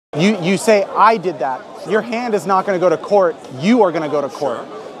You say, I did that. Your hand is not going to go to court. You are going to go to court.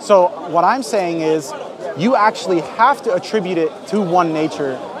 So what I'm saying is, you actually have to attribute it to one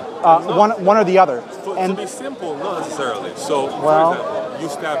nature, one or the other. To be simple, not necessarily. So, well, for example, you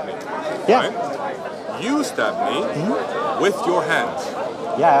stabbed me. Yeah. Right? You stabbed me with your hand.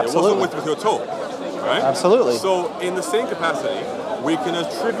 Yeah, absolutely. It wasn't with your toe, right? Absolutely. So, in the same capacity, we can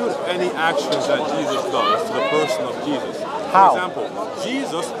attribute any actions that Jesus does to the person of Jesus. How? For example,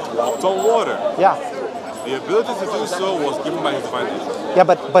 Jesus walked on water. Yeah. The ability to do so was given by his divine nature. Yeah,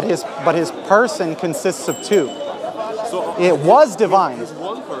 but his person consists of two. So it was divine. He's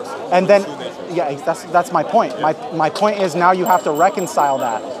one person. And then, two natures. yeah, that's my point. Yeah. My point is now you have to reconcile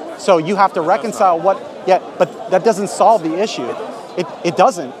that. So you have to reconcile but that doesn't solve the issue. It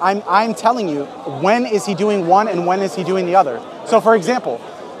doesn't. I'm telling you, when is he doing one and when is he doing the other? So for example,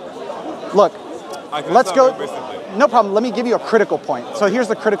 look, let's go. No problem. Let me give you a critical point. So here's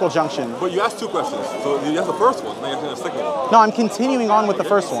the critical junction. But you asked two questions. So you asked the first one, now you asked the second one. No, I'm continuing on with the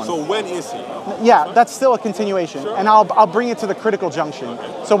first one. So when is he? Yeah, that's still a continuation. Sure. And I'll bring it to the critical junction.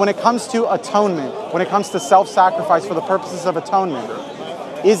 Okay. So when it comes to atonement, when it comes to self-sacrifice for the purposes of atonement,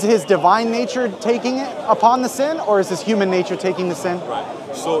 is his divine nature taking it upon the sin, or is his human nature taking the sin? Right.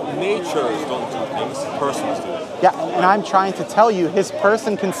 So natures don't do things, persons do. Yeah, and I'm trying to tell you, his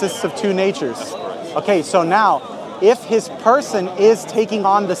person consists of two natures. That's correct. Okay, so now, if his person is taking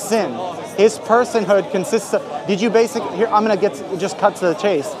on the sin, his personhood consists of, did you basically, here, I'm going to just cut to the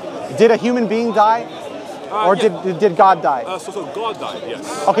chase. Did a human being die? Or yeah. did God die? So God died,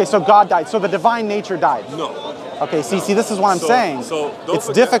 yes. Okay, so God died. So the divine nature died? No. Okay, see, this is what I'm saying. So it's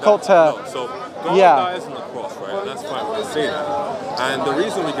difficult to... No. So God dies on the cross, right? That's fine, we can say that. And the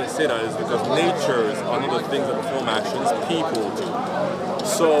reason we can say that is because natures are not the things that perform actions, people do.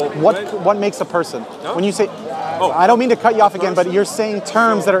 So what makes a person? Huh? When you say... I don't mean to cut you off again, but you're saying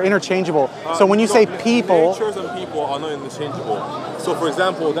terms that are interchangeable. So when you say people... Natures and people are not interchangeable. So for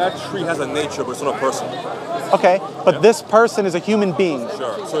example, that tree has a nature, but it's not a person. Okay, but this person is a human being.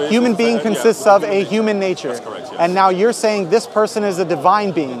 Sure. So human being consists of a human nature. That's correct, yes. And now you're saying this person is a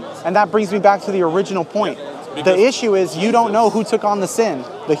divine being. And that brings me back to the original point. The issue is you don't know who took on the sin,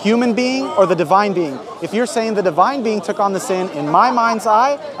 the human being or the divine being. If you're saying the divine being took on the sin, in my mind's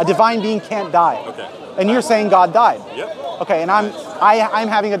eye, a divine being can't die. Okay. And you're saying God died. Yep. Okay, and I'm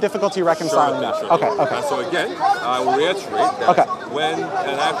having a difficulty reconciling that. Sure. Okay. And so again, I will reiterate that when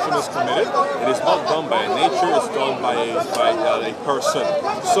an action is committed, it is not done by a nature, it's done by a person.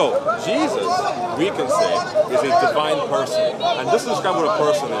 So Jesus, we can say, is a divine person. And just to describe what a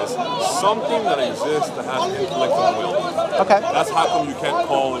person is, something that exists that has intellect and will. Okay. That's how come you can't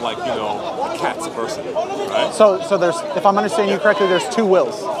call, like, a cat's a person, right? So there's, if I'm understanding you correctly, there's two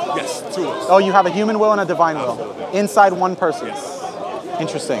wills. Yes, two wills. Oh, you have a human will and a divine will inside one person. Yes.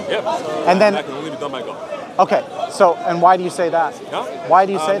 Interesting. Yep. And then that can only be done by God. Okay. So, and why do you say that? Huh? Why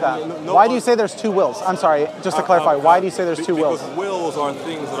do you say that? Why do you say there's two wills? I'm sorry, just to clarify, why do you say there's two wills? Because wills are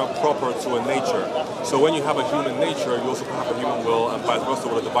things that are proper to a nature. So when you have a human nature, you also have a human will, and vice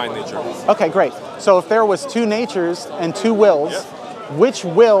versa with a divine nature. Okay, great. So if there was two natures and two wills, which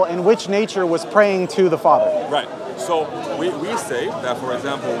will and which nature was praying to the Father? Right. So we say that, for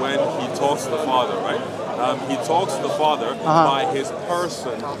example, when he talks to the Father, right? He talks to the Father by his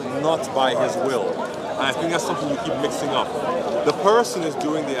person, not by his will. And I think that's something you keep mixing up. The person is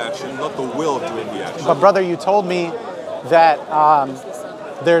doing the action, not the will doing the action. But brother, you told me that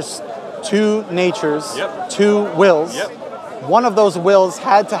there's two natures, two wills. One of those wills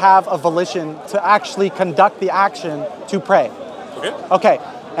had to have a volition to actually conduct the action to pray. Okay.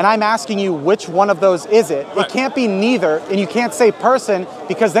 And I'm asking you, which one of those is it? It can't be neither, and you can't say person,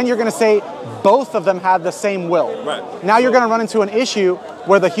 because then you're going to say both of them had the same will. Now you're going to run into an issue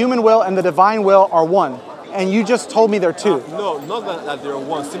where the human will and the divine will are one, and you just told me they're two. No, not that they're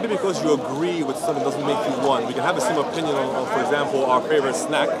one. Simply because you agree with something doesn't make you one. We can have the same opinion on, for example, our favorite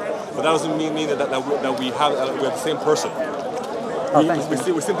snack, but that doesn't mean that we have the same person.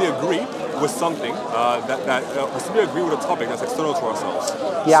 We simply agree with something we simply agree with a topic that's external to ourselves.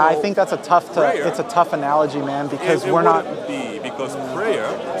 Yeah, so I think that's it's a tough analogy, man, because we're not. Because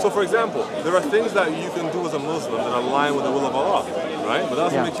prayer. So, for example, there are things that you can do as a Muslim that align with the will of Allah, right? But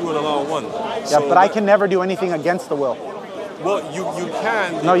that doesn't make you and Allah one. Yeah, but I can never do anything against the will. Well, you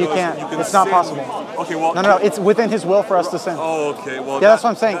can. No, you can't. It's not possible. Okay, well. No, it's within His will for us to sin. Oh, okay. Well, yeah, that's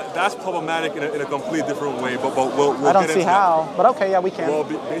what I'm saying. That's problematic in a completely different way, but we'll I don't see how. But okay, yeah, we can. Well,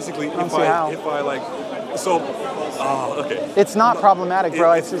 basically, if I like, so, okay. It's not problematic,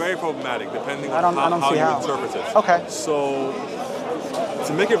 bro. It's very problematic, depending on how you interpret it. Okay. So,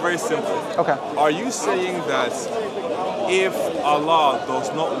 to make it very simple. Okay. Are you saying that if Allah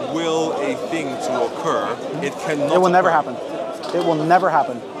does not will a thing to occur, it cannot. It will never occur. happen. It will never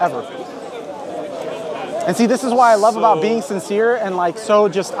happen, ever. And see, this is why I love about being sincere and like so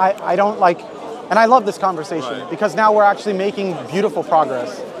just I don't like, and I love this conversation because now we're actually making beautiful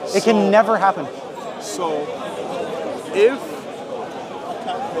progress. It can never happen. So if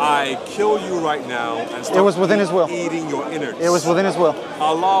I kill you right now and start it was within His will. Eating your innards. It was within His will.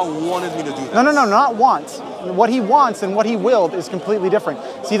 Allah wanted me to do that. No, not wants. What He wants and what He willed is completely different.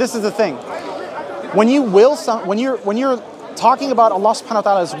 See, this is the thing. When you will when you're talking about Allah subhanahu wa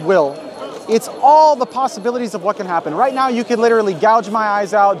ta'ala's will, it's all the possibilities of what can happen. Right now, you could literally gouge my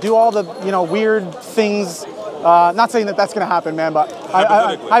eyes out, do all the weird things. Not saying that that's going to happen, man, but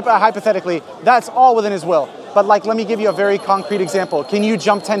hypothetically, that's all within His will. But like, let me give you a very concrete example. Can you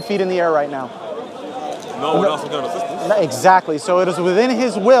jump 10 feet in the air right now? No, without some kind of assistance. Exactly. So it is within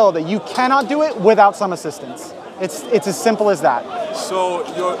His will that you cannot do it without some assistance. It's as simple as that. So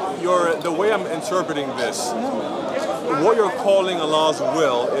the way I'm interpreting this, what you're calling Allah's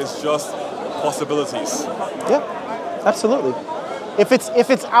will is just possibilities. Yeah, absolutely. If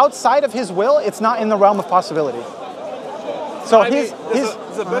it's outside of His will, it's not in the realm of possibility. So there's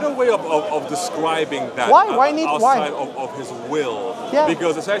a better way of describing that. Outside of His will? Yeah.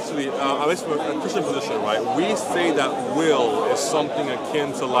 Because it's actually, at least from a Christian position, right? We say that will is something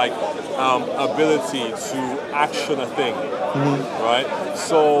akin to like ability to action a thing, right?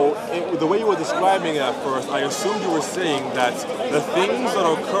 So the way you were describing it at first, I assumed you were saying that the things that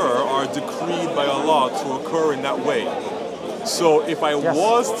occur are decreed by Allah to occur in that way. So if I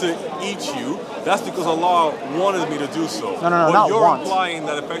was to eat you, that's because Allah wanted me to do so. No, but you're want. implying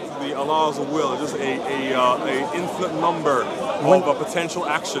that effectively Allah's will is just a infinite number of potential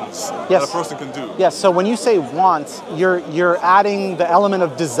actions that a person can do. Yes. So when you say want, you're adding the element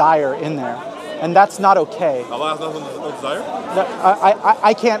of desire in there, and that's not okay. Allah has no desire?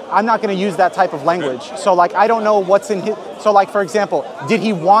 I can't. I'm not going to use that type of language. Okay. So like I don't know what's in His. So like for example, did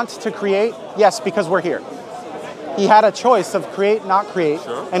He want to create? Yes, because we're here. He had a choice of create, not create,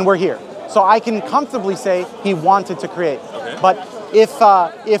 and we're here. So I can comfortably say He wanted to create. Okay. But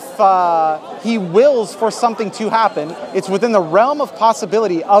if He wills for something to happen, it's within the realm of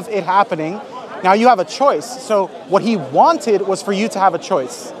possibility of it happening. Now you have a choice. So what He wanted was for you to have a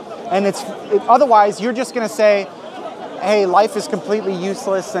choice. And otherwise you're just going to say, hey, life is completely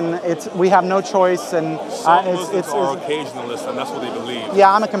useless and we have no choice. And some Muslims are occasionalists, and that's what they believe.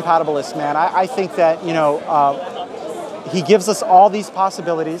 Yeah, I'm a compatibilist, man. I think that, He gives us all these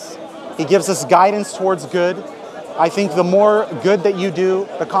possibilities. He gives us guidance towards good. I think the more good that you do,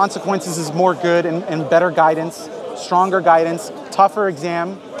 the consequences is more good and better guidance, stronger guidance, tougher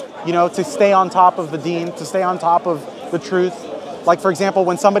exam, to stay on top of the deen, to stay on top of the truth. Like, for example,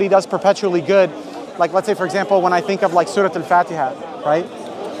 when somebody does perpetually good, like let's say, for example, when I think of like Surah Al-Fatiha, right?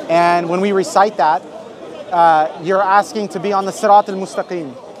 And when we recite that, you're asking to be on the Sirat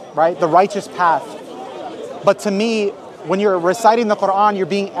al-Mustaqim, right? The righteous path. But to me, when you're reciting the Quran, you're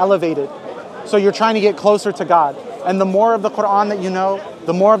being elevated. So you're trying to get closer to God. And the more of the Quran that you know,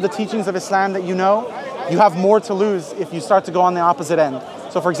 the more of the teachings of Islam that you know, you have more to lose if you start to go on the opposite end.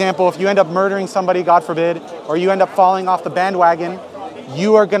 So for example, if you end up murdering somebody, God forbid, or you end up falling off the bandwagon,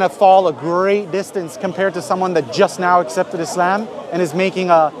 you are going to fall a great distance compared to someone that just now accepted Islam and is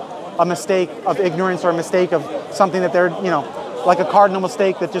making a mistake of ignorance or a mistake of something that they're, like a cardinal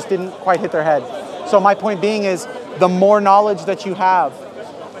mistake that just didn't quite hit their head. So my point being is, the more knowledge that you have,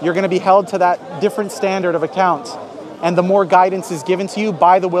 you're going to be held to that different standard of account. And the more guidance is given to you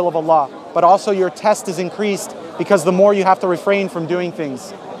by the will of Allah. But also your test is increased because the more you have to refrain from doing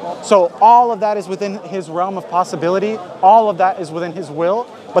things. So all of that is within His realm of possibility. All of that is within His will,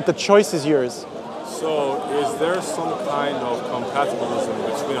 but the choice is yours. So is there some kind of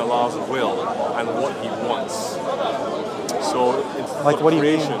compatibilism between Allah's will and what He wants? So it's like what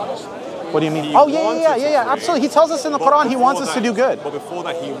creation. Do you mean? What do you mean? Oh, yeah, absolutely. He tells us in the Quran He wants us to do good. But before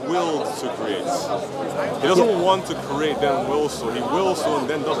that, He willed to create. He doesn't want to create, then wills so. He wills so and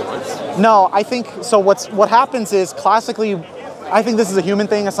then does it, right? No, I think, so what happens is, classically, I think this is a human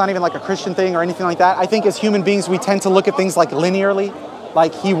thing. It's not even like a Christian thing or anything like that. I think as human beings, we tend to look at things like linearly,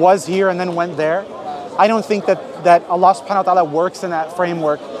 like He was here and then went there. I don't think that Allah subhanahu wa ta'ala works in that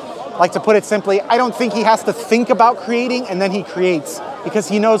framework. Like, to put it simply, I don't think He has to think about creating and then He creates, because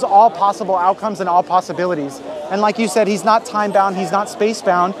He knows all possible outcomes and all possibilities. And like you said, He's not time-bound, He's not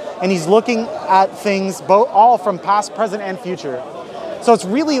space-bound, and He's looking at things all from past, present, and future. So it's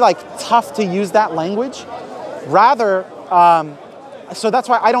really like tough to use that language. Rather, So that's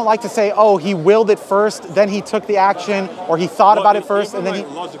why I don't like to say, oh, he willed it first, then he took the action, or he thought about it first, and then he...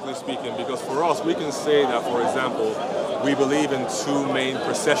 Logically speaking, because for us, we can say that, for example, we believe in two main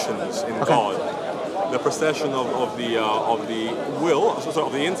processions in God. The procession of the will, so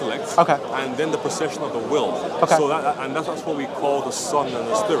of the intellect, and then the procession of the will. So that's what we call the Son and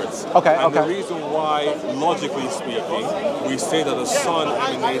the Spirit. And the reason why, logically speaking, we say that the Son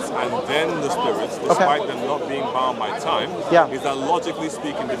emanates and then the Spirit, despite them not being bound by time, is that logically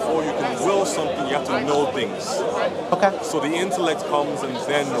speaking, before you can will something, you have to know things. So the intellect comes and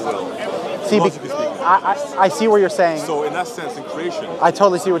then the will. See, I see what you're saying. So in that sense, in creation, I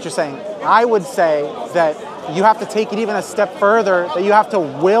totally see what you're saying. I would say that you have to take it even a step further, that you have to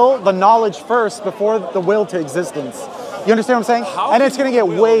will the knowledge first before the will to existence. You understand what I'm saying? How and it's going to get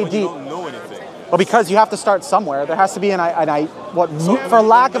way deep. You don't know anything? Well, because you have to start somewhere. There has to be for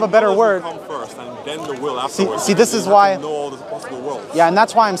lack of a better word. Come first and then the will afterwards. See, this is why. Know all the possible worlds. Yeah, and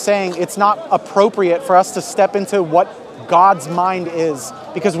that's why I'm saying it's not appropriate for us to step into what God's mind is,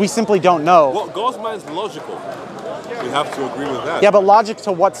 because we simply don't know. Well, God's mind is logical. We have to agree with that. Yeah, but logic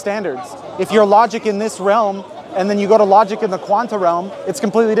to what standards? If you're logic in this realm, and then you go to logic in the quanta realm, it's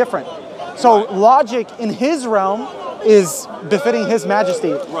completely different. So logic in his realm is befitting his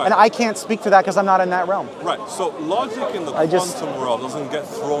majesty. And I can't speak to that because I'm not in that realm. Right, so logic in the quantum realm doesn't get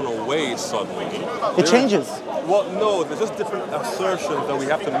thrown away suddenly. It changes. Well, no, there's just different assertions that we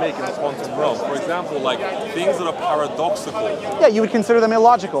have to make in the quantum realm. For example, like things that are paradoxical. Yeah, you would consider them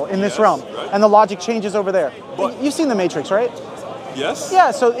illogical in this realm. Right? And the logic changes over there. But you've seen The Matrix, right? Yes.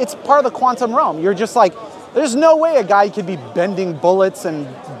 Yeah, so it's part of the quantum realm. You're just like, there's no way a guy could be bending bullets and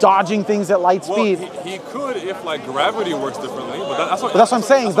dodging things at light speed. He could if like gravity works differently, but that's what I'm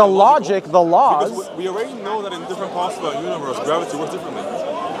saying. The logic, the laws. Because we already know that in different parts of our universe, gravity works differently.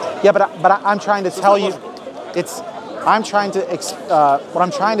 Yeah, but I'm trying to tell you, what I'm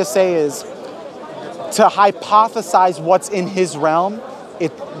trying to say is to hypothesize what's in his realm.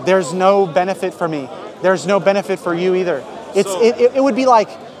 There's no benefit for me. There's no benefit for you either. It would be like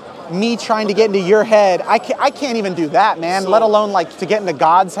me trying to get into your head. I can't even do that, man. Let alone like to get into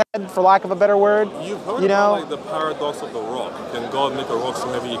God's head, for lack of a better word. You've heard about like the paradox of the rock. Can God make a rock so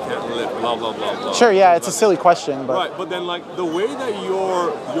heavy you can't lift? Blah blah blah blah. Sure, yeah, it's a silly question, but right. But then like the way that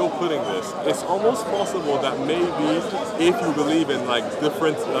you're putting this, it's almost possible that maybe if you believe in like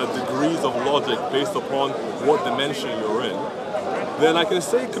different degrees of logic based upon what dimension you're in, then I can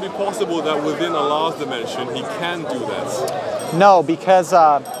say it could be possible that within Allah's dimension he can do that. No, because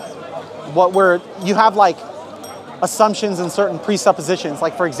you have like assumptions and certain presuppositions.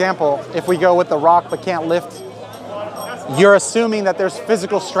 Like for example, if we go with the rock but can't lift, you're assuming that there's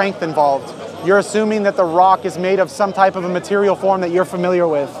physical strength involved. You're assuming that the rock is made of some type of a material form that you're familiar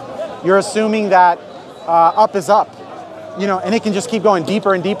with. You're assuming that up is up, and it can just keep going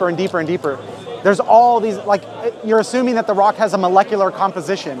deeper and deeper and deeper and deeper. There's all these, like, you're assuming that the rock has a molecular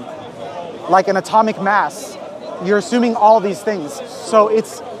composition, like an atomic mass. You're assuming all these things. So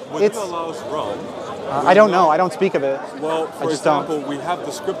it's Allah's realm. I don't know. I don't speak of it. Well, for example, we have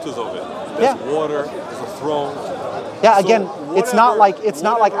descriptors of it. There's water. There's a throne. Yeah. Again, it's not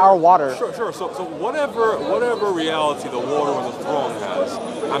like our water. Sure. So whatever reality the water and the throne has,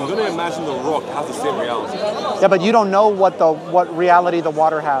 I'm going to imagine the rock has the same reality. Yeah, but you don't know what reality the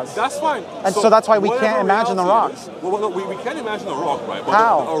water has. That's fine. And so that's why we can't imagine the rock. We can imagine the rock, right? But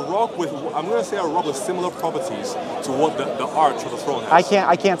how? A rock with similar properties to what the arch of the throne has.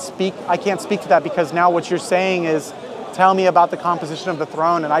 I can't speak to that because now what you're saying is, tell me about the composition of the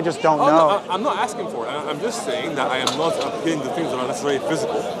throne, and I just don't know. No, I'm not asking for it. I'm just saying that I am not appealing to things that are necessarily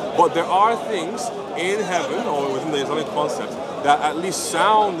physical. But there are things in heaven or within the Islamic concept that at least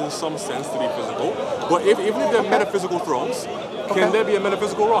sound in some sense to be physical. But even if they're metaphysical thrones, can there be a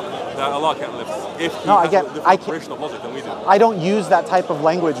metaphysical rock that Allah can't lift? If he has a different operation of logic than we do. I don't use that type of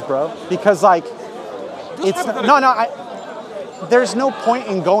language, bro, because like there's no point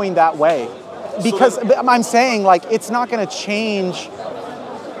in going that way. Because I'm saying like it's not going to change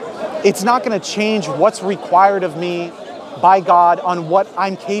what's required of me by God on what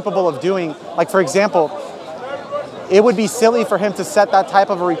I'm capable of doing. Like for example, it would be silly for him to set that type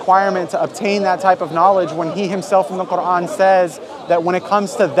of a requirement to obtain that type of knowledge when he himself in the Quran says that when it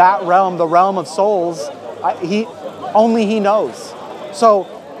comes to that realm, the realm of souls, he knows. So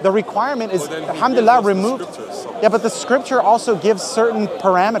the requirement is, alhamdulillah, removed. Yeah, but the scripture also gives certain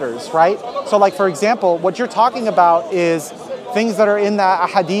parameters, right? So like, for example, what you're talking about is things that are in the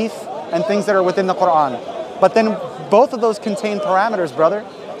hadith and things that are within the Quran. But then both of those contain parameters, brother.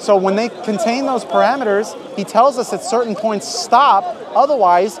 So when they contain those parameters, he tells us at certain points, stop.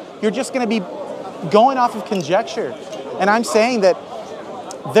 Otherwise, you're just going to be going off of conjecture. And I'm saying that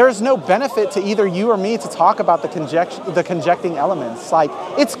there's no benefit to either you or me to talk about the conjecting elements. Like,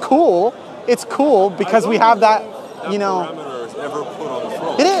 it's cool because we have that, you know. Parameter is ever put on the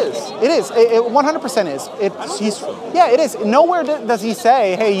throne. It is. It 100% is. Yeah, it is. Nowhere does he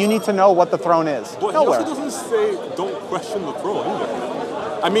say, hey, you need to know what the throne is. But Nowhere. he also doesn't say don't question the throne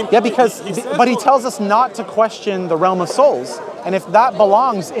either. I mean, yeah, because he tells us not to question the realm of souls, and if that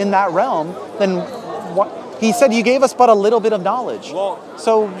belongs in that realm, then what? He said you gave us but a little bit of knowledge. Well,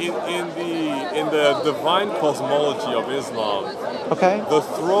 so in the divine cosmology of Islam, okay, the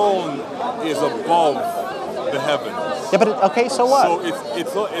throne is above the heavens. Yeah, but okay, so what?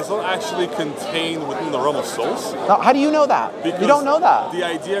 So it's not actually contained within the realm of souls. Now, how do you know that? Because you don't know that. The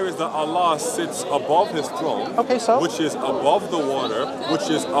idea is that Allah sits above His throne. Okay, so? Which is above the water, which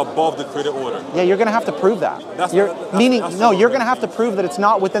is above the created order. Yeah, you're going to have to prove that. You're going to have to prove that it's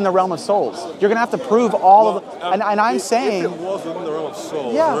not within the realm of souls. You're going to have to prove all of the... And I'm saying... If it was within the realm of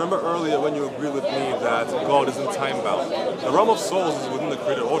souls, yeah. Remember earlier when you agreed with me that God isn't time-bound. The realm of souls is within the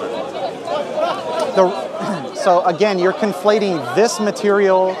created order. So again, you're conflating this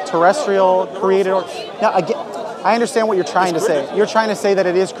material, terrestrial, created. Now again, I understand what you're trying to say. You're trying to say that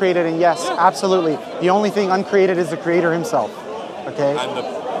it is created, and yes, absolutely. The only thing uncreated is the Creator Himself. Okay. And the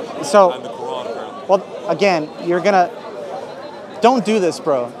Quran, apparently. Well, again, you're gonna. Don't do this,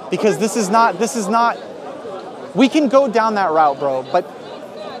 bro, because this is not. We can go down that route, bro, but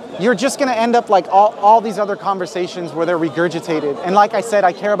you're just going to end up like all these other conversations where they're regurgitated. And like I said,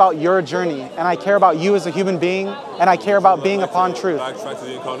 I care about your journey, and I care about you as a human being, and I care about being upon truth. Backtrack to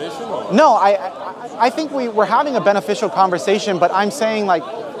the incarnation? Or? No, I think we're having a beneficial conversation, but I'm saying, like,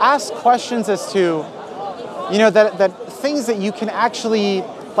 ask questions as to, you know, that things that you can actually,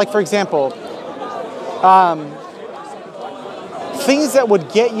 like, for example, things that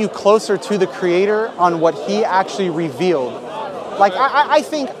would get you closer to the Creator on what He actually revealed. Like, I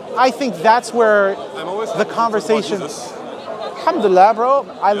think that's where the conversation... Alhamdulillah, bro.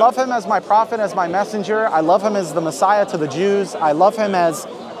 I love Him as my prophet, as my messenger. I love Him as the Messiah to the Jews. I love Him as,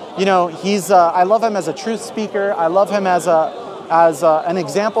 you know, I love Him as a truth speaker. I love Him as an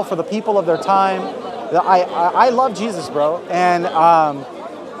example for the people of their time. I love Jesus, bro. And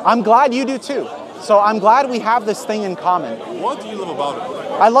I'm glad you do too. So I'm glad we have this thing in common. What do you love about it?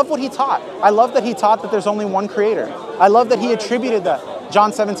 I love what He taught. I love that He taught that there's only one Creator. I love that He attributed that.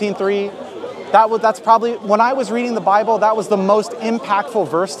 John 17:3. That's probably, when I was reading the Bible, that was the most impactful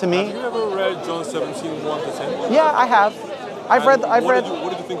verse to me. Have you ever read John 17:1-10? Yeah, I have. What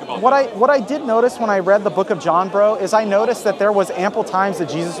did you think about that? What I did notice when I read the book of John, bro, is I noticed that there was ample times that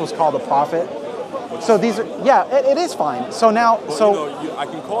Jesus was called a prophet. So these are, yeah, it is fine. So now, but so... You know, I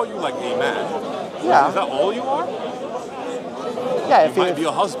can call you like a man. Yeah. Is that all you are? Yeah, you might be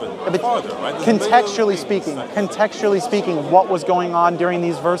a husband, a father, right? Contextually speaking, what was going on during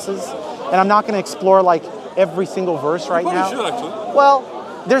these verses, and I'm not going to explore like every single verse right now. You should actually. Well,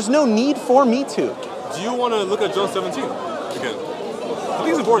 there's no need for me to. Do you want to look at John 17 again? I think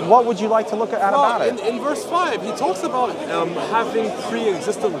it's important. What would you like to look at about it? In verse 5, he talks about having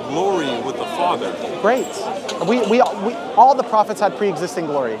pre-existent glory with the Father. Great. We all the prophets had pre-existing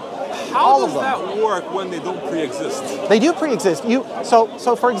glory. How does that work when they don't pre-exist? They do pre-exist.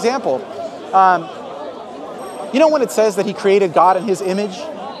 So for example, you know when it says that He created God in His image?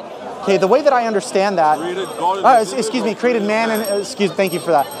 Okay, the way that I understand that... Created God in His image? created man in... thank you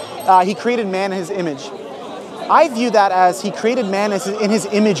for that. He created man in His image. I view that as He created man in His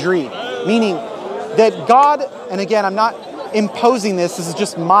imagery, meaning that God, and again, I'm not imposing this is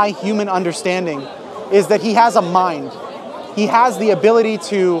just my human understanding, is that He has a mind. He has the ability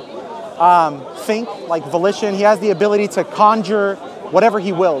to think, like volition. He has the ability to conjure whatever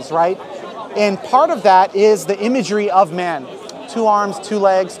He wills, right? And part of that is the imagery of man. 2 arms, 2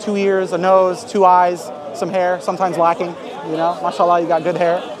 legs, 2 ears, a nose, 2 eyes, some hair, sometimes lacking. You know, mashallah, you got good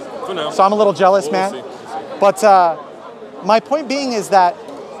hair. For now. So I'm a little jealous, man. But my point being is that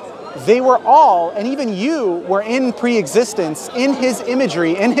they were all, and even you, were in pre-existence, in His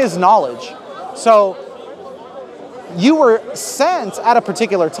imagery, in His knowledge. So you were sent at a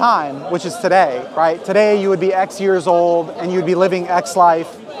particular time, which is today, right? Today you would be X years old and you'd be living X life.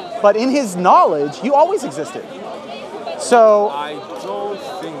 But in His knowledge, you always existed. So I don't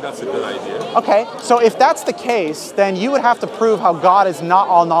think that's a good idea. Okay, so if that's the case, then you would have to prove how God is not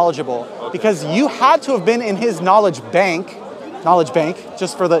all knowledgeable. Okay. Because you had to have been in His knowledge bank,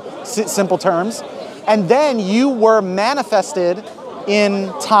 just for the simple terms, and then you were manifested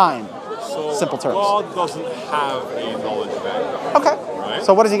in time. So simple terms. God doesn't have a knowledge bank. Okay. Right?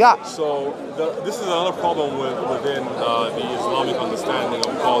 So what does He got? So this is another problem within the Islamic understanding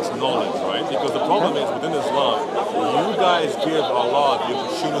of God's Allah's knowledge, right? Because the problem is within Islam, you guys give Allah the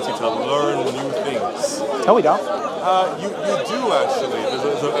opportunity to learn new things. No, we don't. You do actually.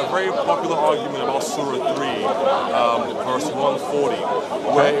 There's a very popular argument about Surah 3, verse 140,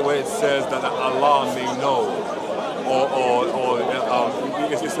 where it says that Allah may know, or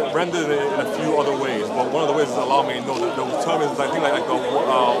it's rendered in a few other ways, but one of the ways is Allah may know. The term is, I think, like a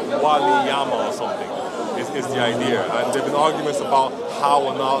waliyama or something, is the idea. And there have been arguments about how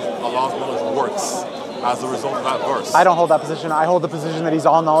Allah's knowledge works as a result of that verse. I don't hold that position. I hold the position that he's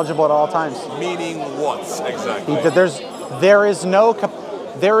all knowledgeable at all times. Meaning what, exactly? There is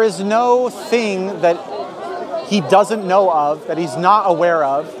no thing that he doesn't know of, that he's not aware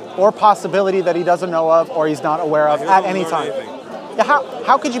of, or possibility that he doesn't know of or he's not aware of at any time. Yeah,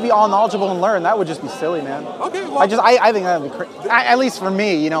 how could you be all knowledgeable and learn? That would just be silly, man. Okay, well, I think that would be crazy. At least for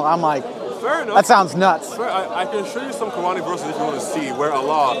me, I'm like, fair enough. That sounds nuts. I can show you some Quranic verses if you want to see where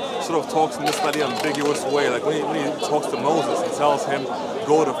Allah sort of talks in this slightly ambiguous way. Like when he talks to Moses and tells him,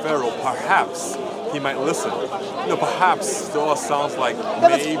 go to Pharaoh, perhaps he might listen. Perhaps to us sounds like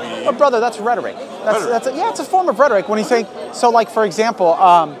maybe. But brother, that's rhetoric. It's a form of rhetoric. When he's saying, so like for example,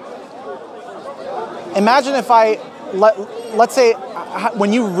 imagine if let's say,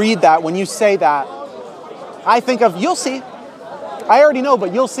 when you read that, when you say that, I think of, you'll see. I already know,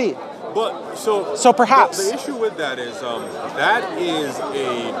 but you'll see. But so perhaps the issue with that is that is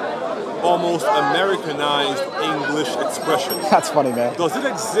a almost Americanized English expression. That's funny, man. Does it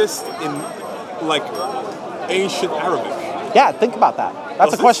exist in like ancient Arabic? Yeah, think about that.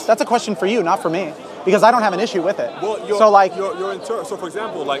 That's a question for you, not for me, because I don't have an issue with it. Well, so for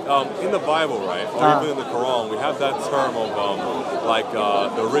example, like in the Bible, right, or even in the Quran, we have that term of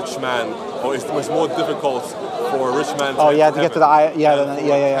the rich man, or it's more difficult for a rich man to get to the eye. We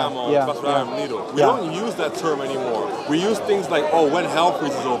don't use that term anymore. We use things like, when hell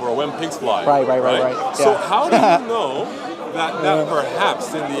freezes over or when pigs fly. Right. So how do you know that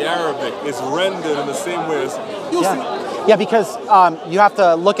perhaps in the Arabic is rendered in the same way as you'll see? Yeah, because you have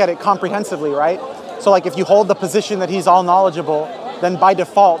to look at it comprehensively, right? So like if you hold the position that he's all knowledgeable, then by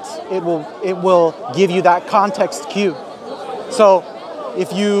default it will give you that context cue. So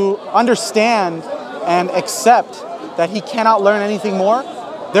if you understand and accept that he cannot learn anything more,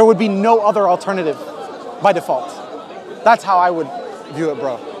 there would be no other alternative by default. That's how I would view it,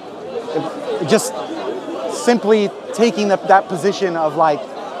 bro. Just simply taking that position of like,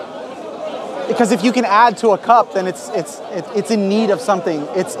 because if you can add to a cup, then it's in need of something.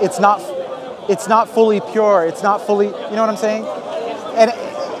 It's not fully pure. It's not fully, you know what I'm saying? And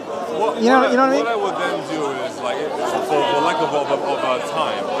you know what I mean? What I would then do is, like, for lack of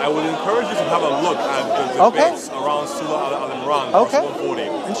time, I would encourage you to have a look at the debates around Surah Al-Imran, verse 140.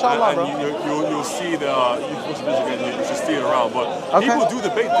 Inshallah, bro. You'll see you should see it around. But people do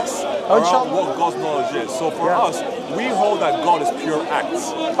debate this around what God's knowledge is. So for us, we hold that God is pure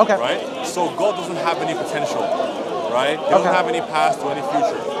acts. Okay. Right? So God doesn't have any potential. Right? He doesn't have any past or any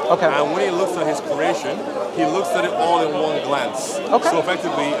future. Okay. And when he looks at his creation, he looks at it all in one glance. Okay. So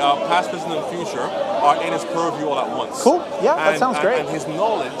effectively, past, present, and future are in his purview all at once. Cool. Yeah, that sounds great. And his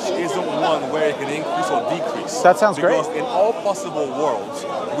knowledge isn't one where it can increase or decrease. That sounds great. Because in all possible worlds,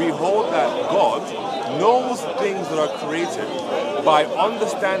 we hold that God knows things that are created by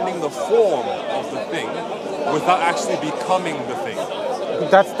understanding the form of the thing without actually becoming the thing.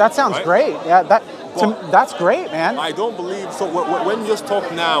 That sounds great. Yeah, that's great, man. I don't believe so. When you just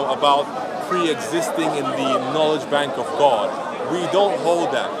talk now about pre-existing in the knowledge bank of God, we don't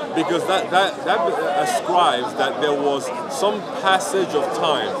hold that, because that ascribes that there was some passage of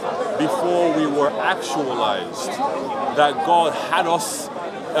time before we were actualized, that God had us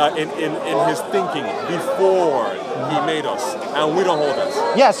in his thinking before he made us, and we don't hold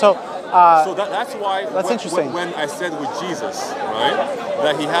that. Yeah, so that's why interesting. When I said with Jesus, right,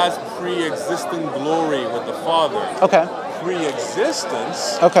 that he has pre-existing glory with the Father. Okay.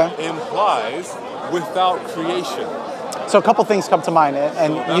 Pre-existence implies without creation. So a couple things come to mind,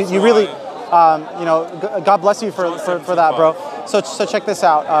 and you really, God bless you for that, bro. So check this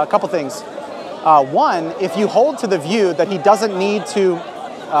out. A couple things. One, if you hold to the view that he doesn't need to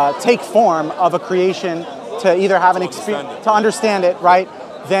take form of a creation to either have an experience, to understand it, right?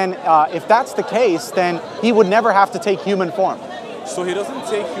 Then if that's the case, then he would never have to take human form. So he doesn't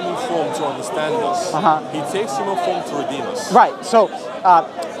take human form to understand us. He takes human form to redeem us. Right. So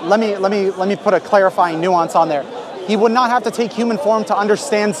let me put a clarifying nuance on there. he would not have to take human form to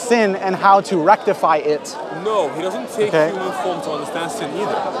understand sin and how to rectify it. No, he doesn't take human form to understand sin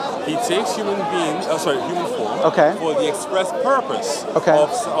either. He takes human form for the express purpose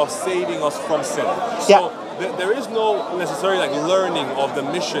of saving us from sin. So there is no necessary learning of the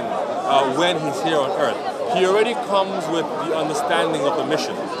mission when he's here on earth. He already comes with the understanding of the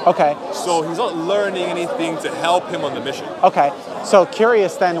mission. Okay. So he's not learning anything to help him on the mission. Okay. So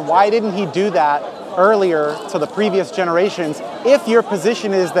curious then, why didn't he do that earlier to the previous generations if your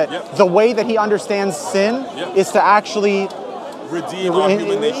position is that the way that he understands sin is to actually redeem our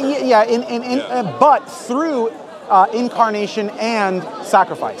human nature? Yeah, but through incarnation and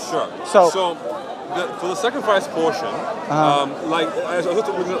sacrifice. Sure. So for the sacrifice portion, like I was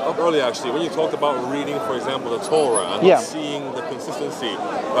looking up earlier actually, when you talked about reading, for example, the Torah and seeing the consistency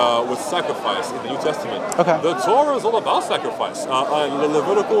with sacrifice in the New Testament. The Torah is all about sacrifice. The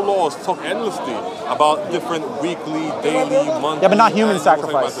Levitical laws talk endlessly about different weekly, daily, monthly. Yeah, but not human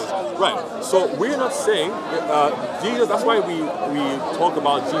sacrifice. Right. So we're not saying Jesus. That's why we talk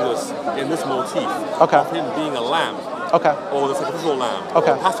about Jesus in this motif of him being a lamb. Or the sacrificial lamb, or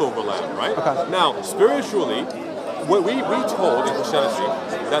the Passover lamb, right? Now, spiritually, we told in Christianity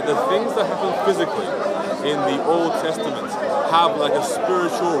that the things that happen physically in the Old Testament have like a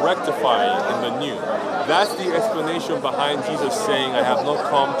spiritual rectifying in the New. That's the explanation behind Jesus saying, I have not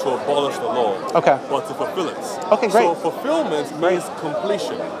come to abolish the law, but to fulfill it. So fulfillment means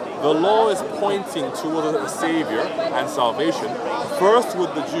completion. The law is pointing towards a Savior and salvation, first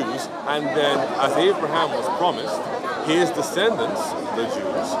with the Jews, and then, as Abraham was promised, his descendants, the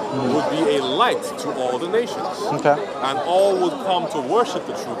Jews, would be a light to all the nations. And all would come to worship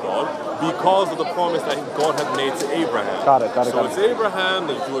the true God because of the promise that God had made to Abraham. Got it. So it's Abraham,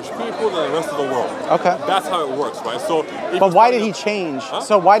 the Jewish people, and the rest of the world. That's how it works, right? So, but why did he change?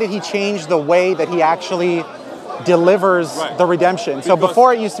 So why did he change the way that he actually delivers the redemption? So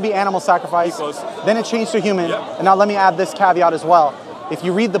before it used to be animal sacrifice, then it changed to human. And now let me add this caveat as well. If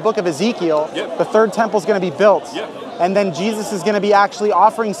you read the book of Ezekiel, the third temple is going to be built. And then Jesus is going to be actually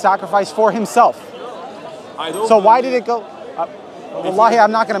offering sacrifice for himself. So why did it go? Wallahi,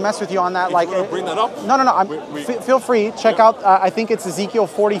 I'm not going to mess with you on that. Like, bring that up? No. Feel free. Check out. I think it's Ezekiel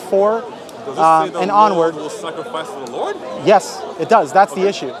 44 does it say the and Lord onward. Will sacrifice to the Lord? Yes, it does. That's the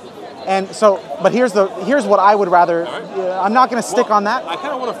issue. And so, but here's what I would rather. I'm not going to stick on that. I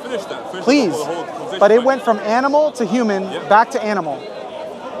kind of want to finish that. Please. But it went from animal to human, back to animal.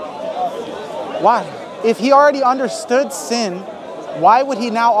 Why? If he already understood sin, why would he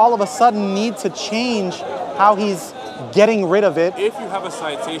now all of a sudden need to change how he's getting rid of it? If you have a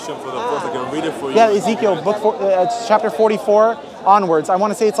citation for the verse, I can read it for you. Yeah, Ezekiel, chapter 44 onwards. I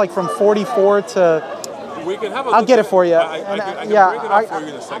want to say it's like from 44 to... We can have I'll get it for you. I can bring it up for you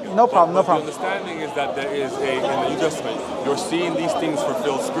in a second. No problem, no problem. The understanding is that there is in the New Testament, you're seeing these things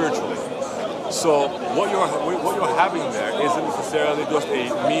fulfilled spiritually. So what you're having there isn't necessarily just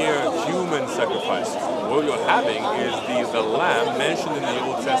a mere human sacrifice. What you're having is the lamb mentioned in the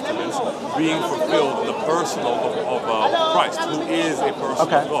Old Testament being fulfilled in the person of Christ, who is a person of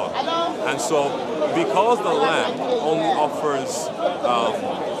God. And so because the lamb only offers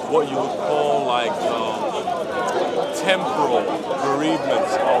what you would call like temporal bereavement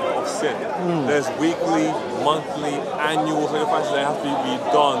of sin. There's weekly, monthly, annual sacrifices that have to be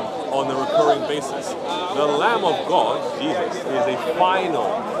done on a recurring basis. The Lamb of God, Jesus, is a final,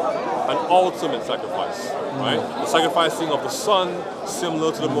 an ultimate sacrifice, right? The sacrificing of the Son,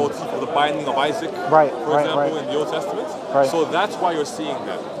 similar to the motif of the binding of Isaac, for example, in the Old Testament. So that's why you're seeing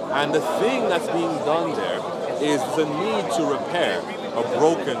that. And the thing that's being done there is the need to repair a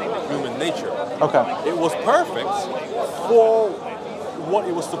broken human nature. It was perfect for what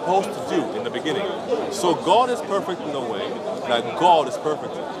it was supposed to do in the beginning. So God is perfect in the way that God is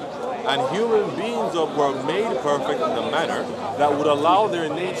perfect. And human beings were made perfect in the manner that would allow their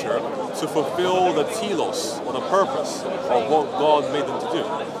nature to fulfill the telos, or the purpose of what God made them to do.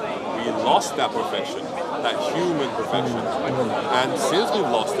 We lost that perfection, that human perfection. And since we've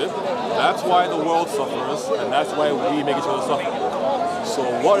lost it, that's why the world suffers, and that's why we make each other suffer. So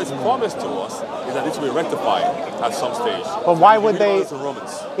what is promised to us is that this will be rectified at some stage. But why would they,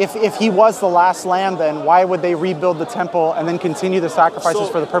 if he was the last lamb then, why would they rebuild the temple and then continue the sacrifices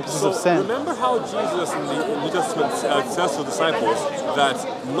for the purposes of sin? Remember how Jesus in the New Testament says to the disciples that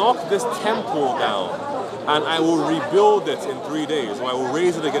knock this temple down and I will rebuild it in 3 days, or I will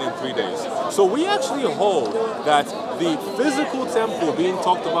raise it again in 3 days. So we actually hold that the physical temple being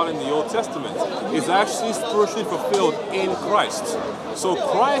talked about in the Old Testament is actually spiritually fulfilled in Christ. So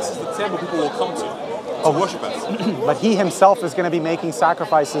Christ is the temple people will come to. to worship as. But he himself is going to be making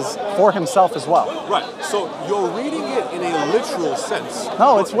sacrifices for himself as well. Right. So you're reading it in a literal sense.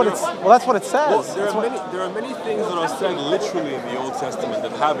 No, it's what it's. Well, that's what it says. Well, there are many things that are said literally in the Old Testament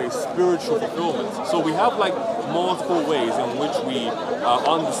that have a spiritual fulfillment. So we have like multiple ways in which we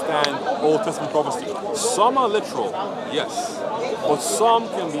understand Old Testament prophecy. Some are literal, yes, but some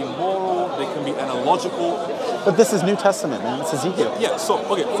can be moral. They can be analogical. But this is New Testament, man. It's Ezekiel. Yeah. So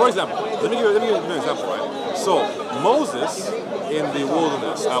okay, for example, let me give you an example, right? So Moses in the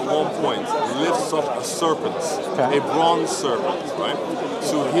wilderness at one point lifts up a serpent, a bronze serpent, right,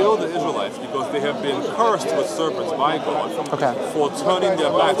 to heal the Israelites because they have been cursed with serpents by God for turning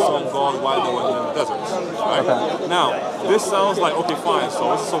their backs on God while they were in the desert, right? Now, this sounds like, okay, fine,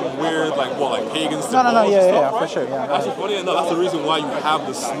 so it's some weird, like, pagan stuff. No, right? for sure, yeah. Actually, funny enough, that's the reason why you have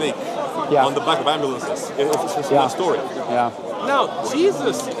the snake on the back of ambulances. It's a story. Yeah. Now,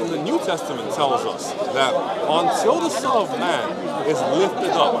 Jesus in the New Testament tells us that until the Son of Man is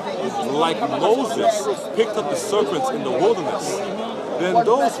lifted up, like Moses picked up the serpents in the wilderness, then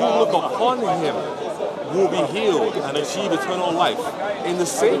those who look upon him will be healed and achieve eternal life. In the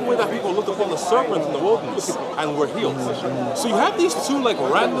same way that people looked upon the serpents in the wilderness and were healed. So you have these two like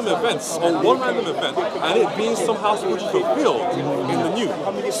random events, or one random event, and it being somehow spiritually fulfilled in the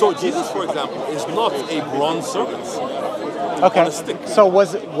new. So Jesus, for example, is not a bronze serpent. Okay. So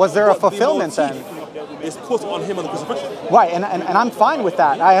was there a fulfillment then? Is put on him on the crucifixion. Right, and I'm fine with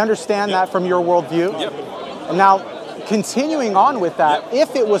that. I understand that from your worldview. Yep. Now, continuing on with that,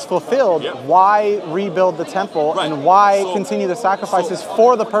 if it was fulfilled, why rebuild the temple and why continue the sacrifices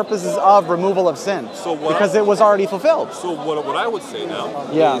for the purposes of removal of sin? Because it was already fulfilled. So what I would say now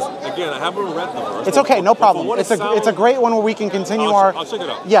is, again, I haven't read the verse. It's okay, no problem. It's a great one where we can continue I'll check it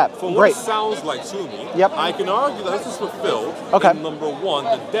out. Yeah, from great. What it sounds like to me, I can argue that this is fulfilled in number one,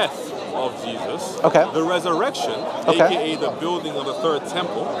 the death of Jesus, the resurrection, aka the building of the third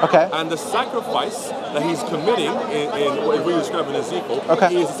temple, and the sacrifice that he's committing in what we describe in Ezekiel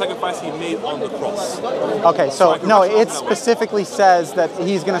is the sacrifice he made on the cross. Okay, so no, it specifically says that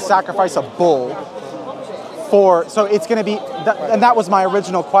he's going to sacrifice a bull so it's going to be, and that was my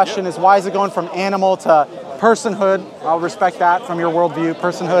original question, is why is it going from animal to personhood? I'll respect that from your worldview,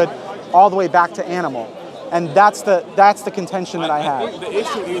 personhood, all the way back to animal. And that's the contention that I have. I think the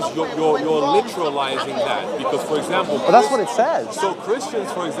issue is you're literalizing that because, for example, but that's what it says. So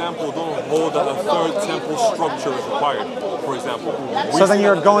Christians, for example, don't hold that a third temple structure is required. For example, so then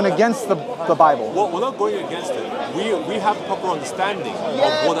you're going against the Bible. Well, we're not going against it. We have a proper understanding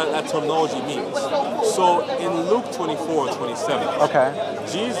of what that terminology means. So in Luke 24:27,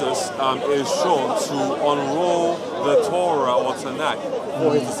 Jesus is shown to unroll the Torah or Tanakh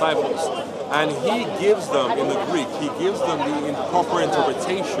for his disciples. And he gives them, in the Greek, he gives them the proper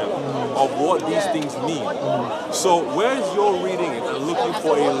interpretation of what these things mean. So whereas you're reading it and looking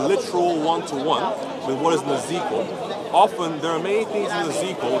for a literal one-to-one with what is in Ezekiel, often there are many things in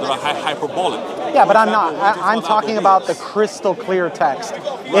Ezekiel that are hyperbolic. Yeah, but I'm not. I'm talking about the crystal clear text.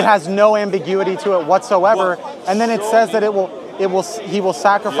 It has no ambiguity to it whatsoever. And then it says that he will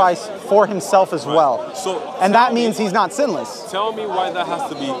sacrifice for himself as well. So, and that means he's not sinless. Tell me why that has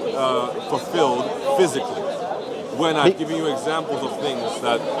to be fulfilled physically. When I'm giving you examples of things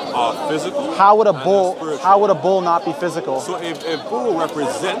that are physical. How would a bull not be physical? So if a bull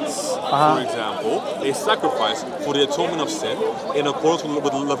represents, for example, a sacrifice for the atonement of sin in accordance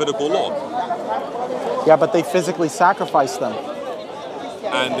with the Levitical law. Yeah, but they physically sacrifice them.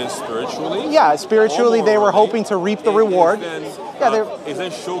 And then spiritually? Yeah, spiritually they were hoping to reap the reward. Is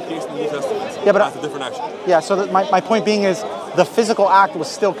then showcased in the New Testament as a different action. Yeah, so my point being is the physical act was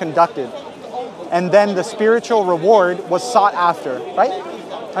still conducted. And then the spiritual reward was sought after, right?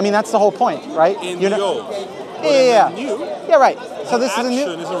 I mean, that's the whole point, right? In the old. Yeah, right. So this is a new.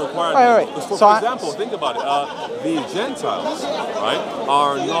 Isn't required. Right. For example, think about it. The Gentiles, right,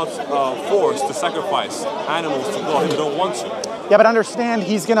 are not forced to sacrifice animals to God if they don't want to. Yeah, but understand,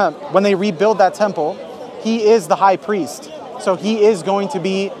 when they rebuild that temple, he is the high priest. So he is going to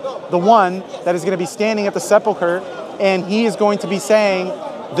be the one that is going to be standing at the sepulcher, and he is going to be saying,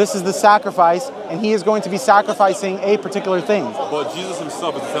 this is the sacrifice, and he is going to be sacrificing a particular thing. But Jesus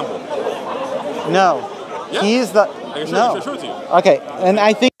himself is the temple. No. Yeah. He is the... I can show it to you. Okay, and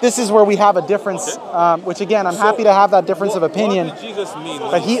I think this is where we have a difference, which again, I'm happy to have that difference of opinion. What did Jesus mean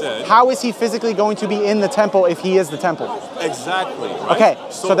when but he said... How is he physically going to be in the temple if he is the temple? Exactly, right? Okay,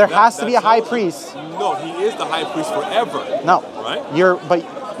 so there has to be a high priest. No, he is the high priest forever. No. Right?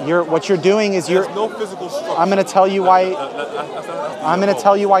 What you're doing is There's no physical structure. I'm going to tell you why... I'm going to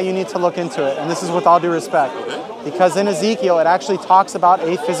tell you why you need to look into it, and this is with all due respect. Okay. Because in Ezekiel, it actually talks about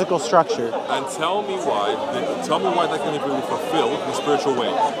a physical structure. And tell me why that can be fulfilled in a spiritual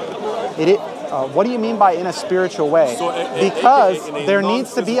way. What do you mean by in a spiritual way? So, because there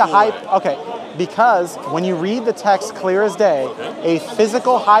needs to be a high... Okay, because when you read the text clear as day, a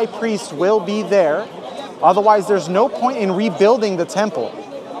physical high priest will be there. Otherwise, there's no point in rebuilding the temple.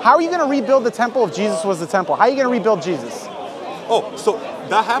 How are you going to rebuild the temple if Jesus was the temple? How are you going to rebuild Jesus? Oh, so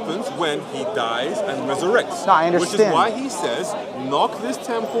that happens when he dies and resurrects. No, I understand. Which is why he says, knock this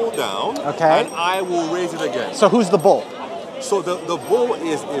temple down, and I will raise it again. So who's the bull? So the bull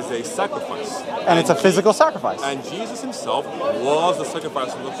is a sacrifice. And it's a physical sacrifice. And Jesus himself was the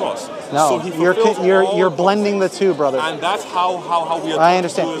sacrifice on the cross. No, so you're blending the two, brother. And that's how we are. I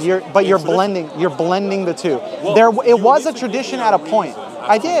understand. You're blending the two. Well, it was a tradition at a point.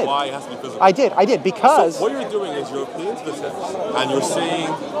 I did. Why it has to be physical. I did because. So what you're doing is you're appealing to the text, and you're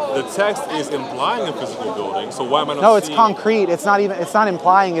saying the text is implying a physical building. So why am I not? No, it's concrete. It's not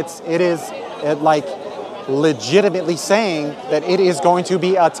implying. It is legitimately saying that it is going to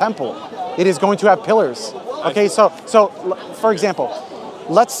be a temple. It is going to have pillars. Okay, so for example,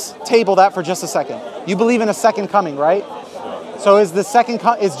 let's table that for just a second. You believe in a second coming, right? So is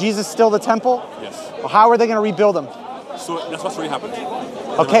Jesus still the temple? Yes. Well, how are they going to rebuild him? So that's what's already happened.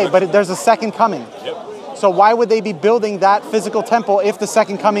 Okay, but there's a second coming. Yep. So why would they be building that physical temple if the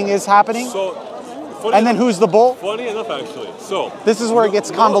second coming is happening? And then who's the bull? Funny enough, actually. So this is where it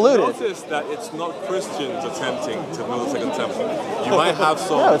gets convoluted. Notice that it's not Christians attempting to build a second temple. You might have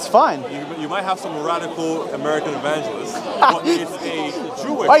some. Yeah, it's fine. You might have some radical American evangelists, but it's a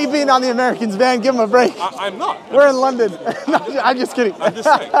Jewish. Why are you being on the Americans, man? Give them a break. I'm not. We're in London. No, I'm just kidding. I'm just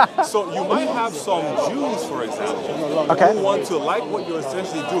saying. So you might have some Jews, for example, who want to, like what you're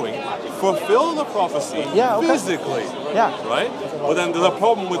essentially doing, fulfill the prophecy physically. Yeah. Right? But then there's a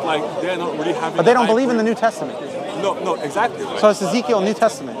problem with they're not really having. But they don't believe in the New Testament. No, exactly. Right. So it's Ezekiel, New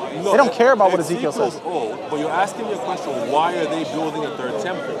Testament. They don't care about what Ezekiel says. Old, but you're asking me a question, why are they building a third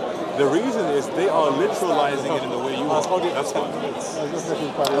temple? The reason is they are literalizing it in the way you want. That's why.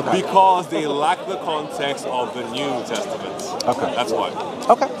 Okay. Because they lack the context of the New Testament. Okay. That's why.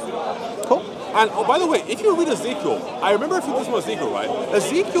 Okay. Cool. And by the way, if you read Ezekiel, I remember if you this was Ezekiel, right?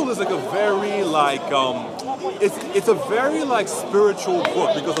 Ezekiel is a very it's a very spiritual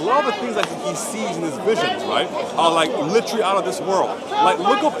book because a lot of the things that he sees in his visions, right, are literally out of this world.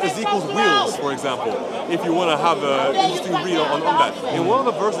 Look up Ezekiel's wheels, for example, if you want to have an interesting read on that. In one of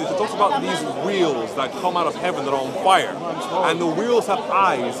the verses, it talks about these wheels that come out of heaven that are on fire, and the wheels have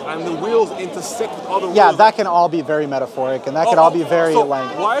eyes, and the wheels intersect with other wheels. Yeah, that can all be very metaphoric, and that could all be very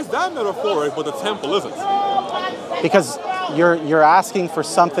why is that metaphoric, but the temple isn't? Because you're asking for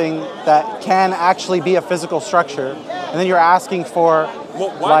something that can actually be a physical structure, and then you're asking for.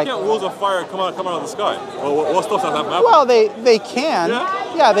 Well, why can't wheels of fire come out of the sky? What stuff that happen? Well, they can.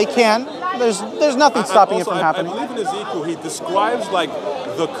 Yeah, they can. There's nothing stopping it from happening. I believe in Ezekiel, he describes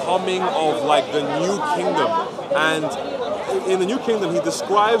the coming of the new kingdom, and in the new kingdom, he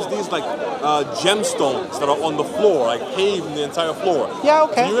describes these gemstones that are on the floor, paved in the entire floor. Yeah,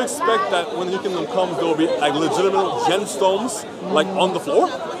 okay. Do you expect that when the new kingdom comes, there will be legitimate gemstones on the floor?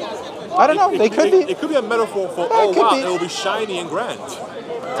 I don't know. They could be. It could be a metaphor for it will be shiny and grand.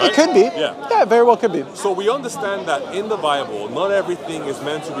 Right? It could be. Yeah, it very well could be. So we understand that in the Bible, not everything is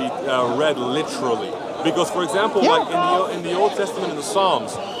meant to be read literally. Because, for example, in the Old Testament, in the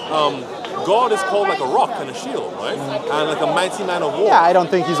Psalms, God is called a rock and a shield, right? And a mighty man of war. Yeah, I don't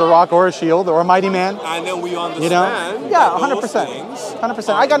think he's a rock or a shield or a mighty man. And then we understand. Yeah, 100%.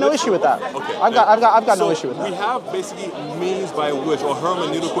 100%. I got no issue with that. Okay. I've got no issue with that. We have basically means by which, or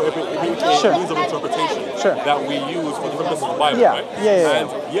hermeneutical means of interpretation that we use for the purposes of the Bible, right? Yeah.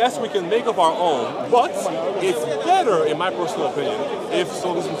 And yes, we can make up our own, but it's better, in my personal opinion, if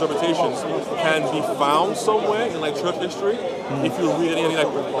some of these interpretations can be found somewhere in church history. If you read any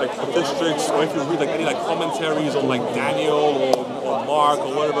statistics, or if you read any commentaries on Daniel or Mark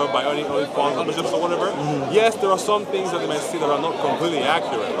or whatever by any fathers or bishops or whatever, yes, there are some things that they might say that are not completely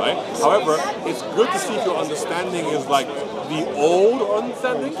accurate, right? However, it's good to see if your understanding is the old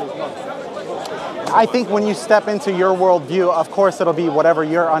understanding. I think when you step into your worldview, of course it'll be whatever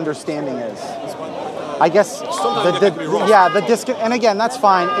your understanding is. I guess and again, that's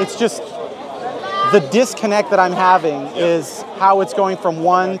fine. It's just the disconnect that I'm having is how it's going from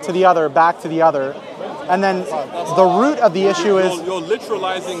one to the other, back to the other. And then the root of the issue is... You're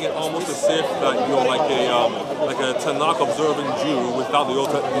literalizing it almost as if that you're a Tanakh observing Jew without the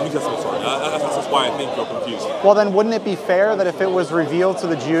New Testament. Sorry. That's why I think you're confused. Well, then wouldn't it be fair that if it was revealed to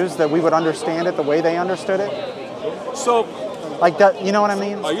the Jews that we would understand it the way they understood it? So, Like that, you know what I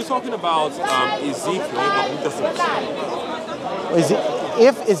mean? Are you talking about Ezekiel or New Testament?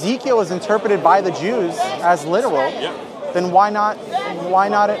 If Ezekiel is interpreted by the Jews as literal, then why not? Why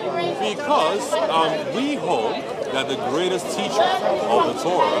not it? Because we hold that the greatest teacher of the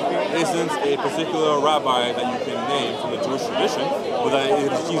Torah isn't a particular rabbi that you can name from the Jewish tradition, but that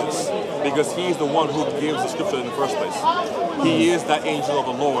it is Jesus. Because he is the one who gives the scripture in the first place. He is that angel of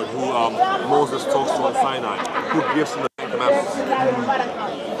the Lord who Moses talks to on Sinai, who gives him the Ten Commandments.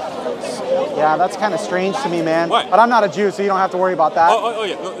 Yeah, that's kind of strange to me, man. Why? But I'm not a Jew, so you don't have to worry about that. Oh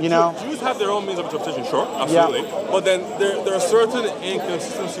yeah. No, you know? Jews have their own means of interpretation, sure, absolutely. Yeah. But then there are certain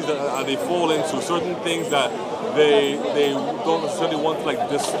inconsistencies that they fall into, certain things that they don't necessarily want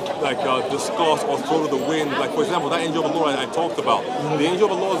to discuss or throw to the wind. Like, for example, that angel of the Lord I talked about. The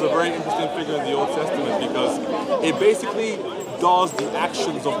angel of the Lord is a very interesting figure in the Old Testament because it basically does the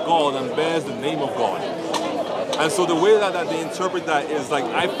actions of God and bears the name of God. And so the way that they interpret that is like,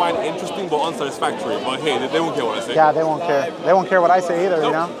 I find interesting but unsatisfactory. But hey, they won't care what I say. Yeah, they won't care. They won't care what I say either,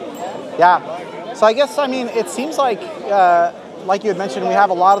 you know? Yeah. So I guess, I mean, it seems like you had mentioned, we have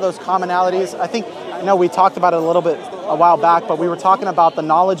a lot of those commonalities. I know we talked about it a little bit a while back, but we were talking about the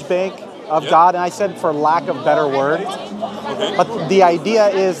knowledge bank of God, and I said for lack of better word. Okay. But the idea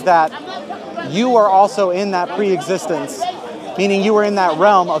is that you are also in that pre-existence, meaning you were in that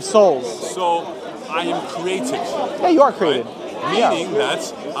realm of souls. So I am created. Yeah, you are created. Right? Meaning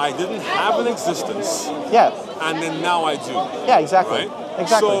that I didn't have an existence. Yeah. And then now I do. Yeah, exactly. Right?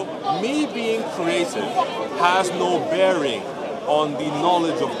 Exactly. So me being created has no bearing on the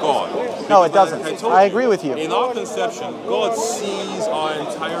knowledge of God. No, it doesn't. I agree with you. In our conception, God sees our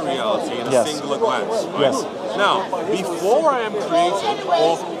entire reality in a singular glance. Right? Yes. Now, before I am created,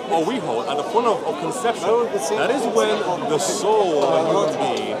 or we hold at the point of conception, that is when the soul of a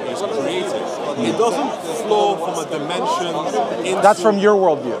human being is created. It doesn't flow from a dimension into... That's from your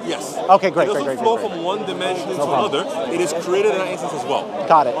worldview? Yes. Okay, great, It doesn't flow from one dimension into another. It is created in that instance as well.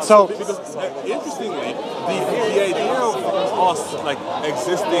 Got it. So because interestingly, the idea of us like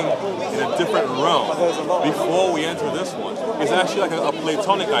existing in a different realm before we enter this one is actually like a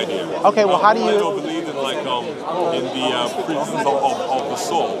Platonic idea. Okay, well, how do you... Plato believed in in the pre-existence of the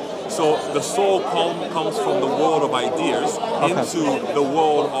soul. So the soul comes from the world of ideas into the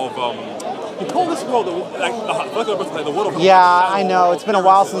world of you call this world like the world of yeah, I know. It's been a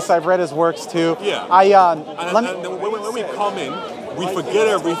while since I've read his works too. Yeah. And then when we come in, we forget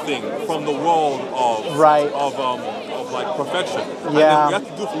everything from the world of like perfection. And then we have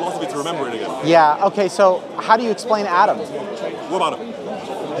to do philosophy to remember it again. Yeah. Okay. So how do you explain Adam? What about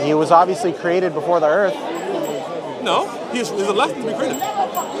him? He was obviously created before the earth. No, he's the last thing to be created.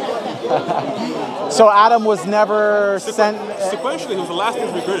 So Adam was never sent... Sequentially, he was the last thing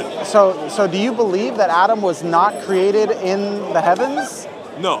to be created. So do you believe that Adam was not created in the heavens?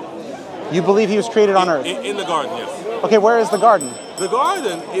 No. You believe he was created on earth? In the garden, yes. Okay, where is the garden? The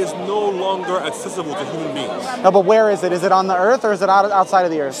garden is no longer accessible to human beings. No, but where is it? Is it on the earth or is it outside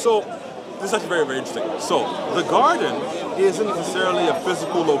of the earth? So, this is actually very, very interesting. So, the garden isn't necessarily a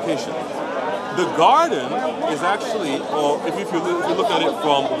physical location. The garden is actually, or if you look at it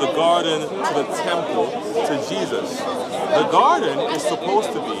from the garden to the temple to Jesus, the garden is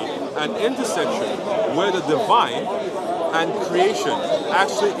supposed to be an intersection where the divine and creation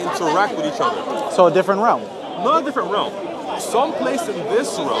actually interact with each other. So a different realm? Not a different realm. Some place in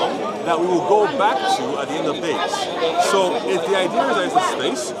this realm that we will go back to at the end of days. So the idea is that it's a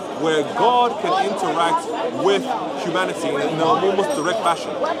space where God can interact with humanity in an almost direct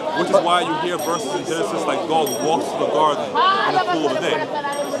fashion, which is why you hear verses in Genesis like God walks through the garden in the cool of the day,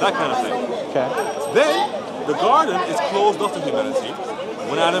 that kind of thing. Okay. Then the garden is closed off to humanity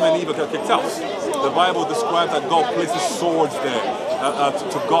when Adam and Eve are kicked out. The Bible describes that God places swords there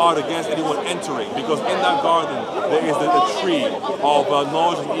to guard against anyone entering, because in that garden there is the tree of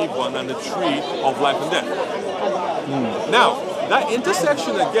knowledge of evil and the tree of life and death. Now, that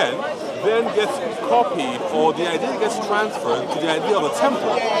intersection again then gets copied, or the idea gets transferred to the idea of a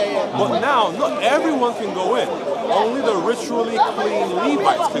temple. But now, not everyone can go in. Only the ritually clean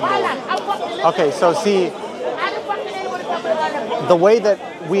Levites can go in. Okay, so see, the way that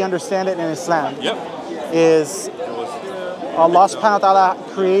we understand it in Islam is Allah subhanahu wa ta'ala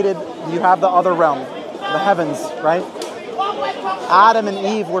created, you have the other realm, the heavens, right? Adam and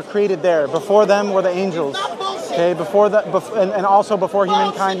Eve were created there. Before them were the angels. Okay, and also before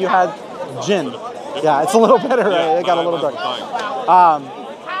humankind you had jinn. Yeah, it's a little better, right? It got a little dark.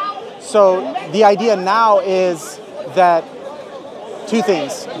 So the idea now is that two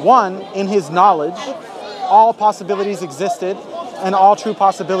things. One, in his knowledge, all possibilities existed, and all true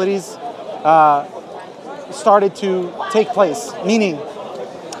possibilities started to take place. Meaning,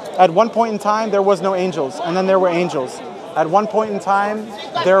 at one point in time, there was no angels, and then there were angels. At one point in time,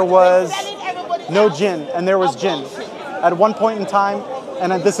 there was no jinn, and there was jinn. At one point in time,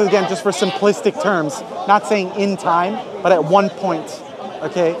 and this is again just for simplistic terms, not saying in time, but at one point,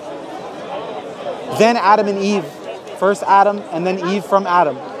 okay? Then Adam and Eve, first Adam and then Eve from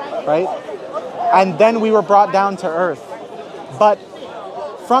Adam, right? And then we were brought down to earth. But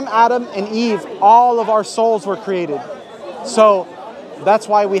from Adam and Eve, all of our souls were created. So that's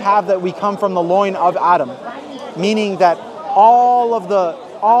why we have that we come from the loin of Adam, meaning that all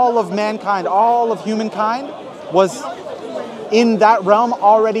of mankind, all of humankind was in that realm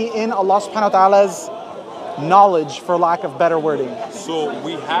already in Allah subhanahu wa ta'ala's knowledge, for lack of better wording. So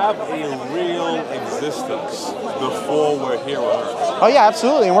we have a real existence before we're here on earth. Oh yeah,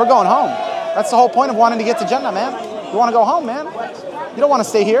 absolutely, and we're going home. That's the whole point of wanting to get to Jannah, man. You want to go home, man. You don't want to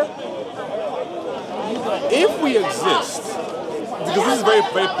stay here. If we exist, because this is very,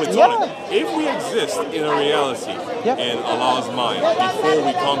 very platonic, if we exist in a reality in Allah's mind before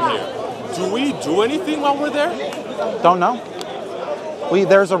we come here, do we do anything while we're there? Don't know.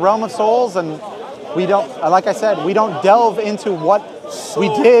 There's a realm of souls, and we don't, like I said, we don't delve into what we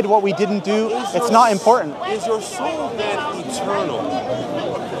did, what we didn't do. It's not important. Is your soul then eternal?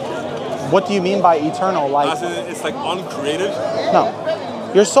 What do you mean by eternal? Like, as in it's like uncreated?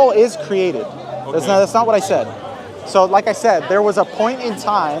 No. Your soul is created. Okay. That's not what I said. So like I said, there was a point in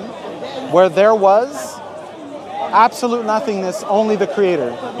time where there was absolute nothingness, only the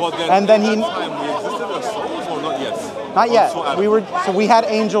Creator. Well, then, and then He... Time we existed as souls or not yet? Not yet. So we had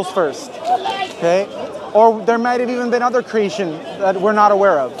angels first. Okay? Or there might have even been other creation that we're not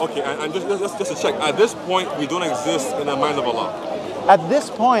aware of. Okay, and just to check, at this point, we don't exist in the mind of Allah? At this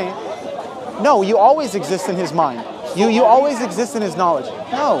point, no, you always exist in His mind. You always exist in His knowledge.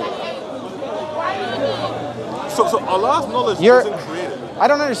 No. So Allah's knowledge isn't created. I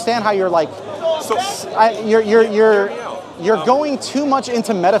don't understand how you're like... You're going too much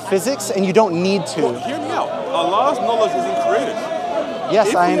into metaphysics and you don't need to. Well, hear me out. Allah's knowledge isn't created.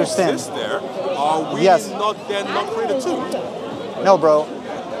 Yes, I understand. If we exist there, are we not created too? No, bro.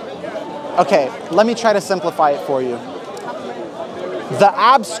 Okay, let me try to simplify it for you. The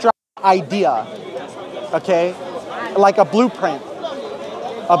abstract idea, okay, like a blueprint.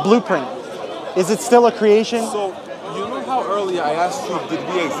 Is it still a creation? So, you know how earlier I asked you, did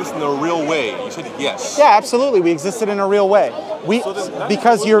we exist in a real way? You said yes. Yeah, absolutely. We existed in a real way.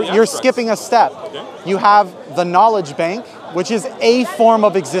 Because you're skipping a step. Okay. You have the knowledge bank, which is a form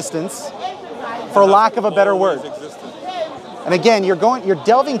of existence, for lack of a better word. And again, you're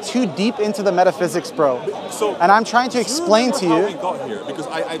delving too deep into the metaphysics, bro. And I'm trying to explain to you. How we got here? Because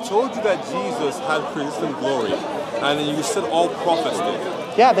I told you that Jesus had pre-existent glory, and then you said all prophets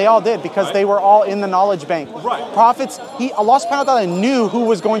did. Yeah, they all did, because they were all in the knowledge bank. Right. Prophets, Allah subhanahu wa ta'ala knew who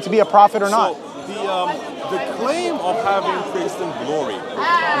was going to be a prophet or not. So the claim of having pre-existent glory, we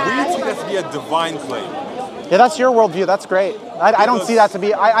take that to be a divine claim. Yeah, that's your worldview. That's great. I don't see that to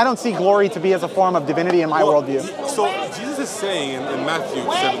be, I don't see glory to be as a form of divinity in my worldview. So Jesus is saying in Matthew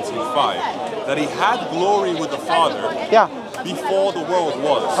 17:5 that He had glory with the Father before the world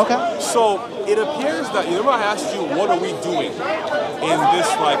was. Okay. So it appears that, you remember I asked you, what are we doing in this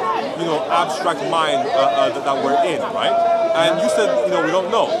abstract mind that we're in, right? And you said, we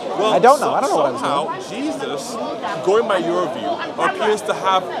don't know. Well, I don't know. I don't know what I was doing. Somehow, Jesus, going by your view, appears to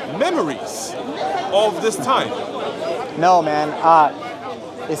have memories of this time. No, man.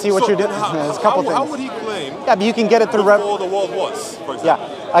 You see what you're doing? There's a couple things. How would he claim? Yeah, but you can get it through before the world was, for example.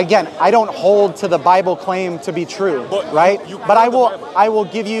 Yeah. Again, I don't hold to the Bible claim to be true, right? But I will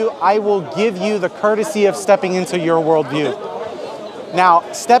give you the courtesy of stepping into your worldview. Now,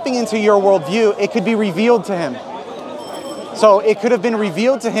 stepping into your worldview, it could be revealed to him. So it could have been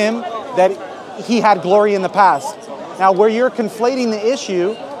revealed to him that he had glory in the past. Now, where you're conflating the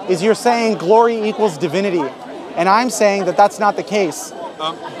issue is you're saying glory equals divinity. And I'm saying that that's not the case.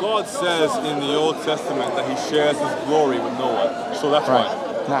 God says in the Old Testament that He shares His glory with no one. So that's right.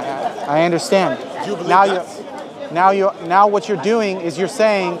 I understand. Do you believe that? Now what you're doing is you're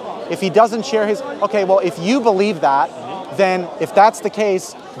saying if He doesn't share His... Okay, well, if you believe that, then if that's the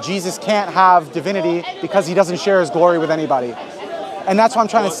case, Jesus can't have divinity because He doesn't share His glory with anybody. And that's what I'm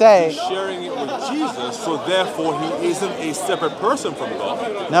trying to say. He's sharing it with Jesus, so therefore He isn't a separate person from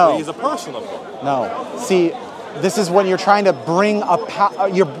God. No. He's a person of God. No. See, this is when you're trying to bring upon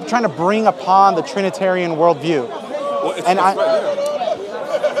the Trinitarian worldview. Well, it's right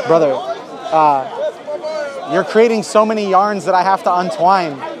there. Brother, you're creating so many yarns that I have to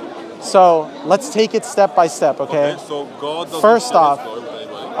untwine. So let's take it step by step, okay? So God doesn't First off,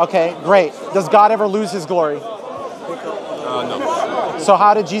 Okay, great. Does God ever lose his glory? No. So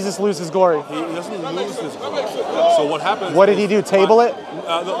how did Jesus lose his glory? He doesn't lose his glory. So what happens? What did he do? Table it?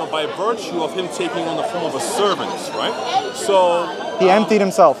 No, by virtue of him taking on the form of a servant, right? So he emptied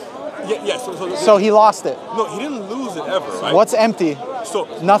himself. Yeah. So he lost it. No, he didn't lose it ever, right? What's empty? So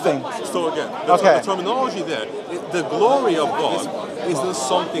nothing. So again, the terminology there, the glory of God isn't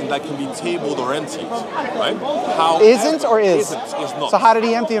something that can be tabled or emptied, right? Isn't or is? It's not. So how did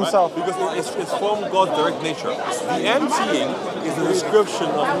he empty himself? Right? Because it's from God's direct nature. The emptying is the description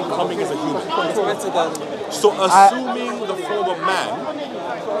of him coming as a human. So assuming the form of man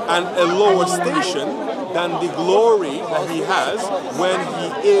and a lower station than the glory that he has when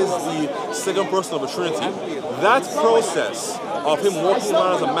he is the second person of the Trinity, that process of him walking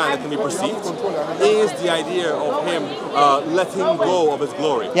around as a man that can be perceived is the idea of him letting go of his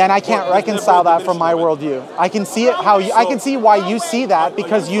glory. Yeah, and I can't reconcile that from my worldview. I can see it how you, I can see why you see that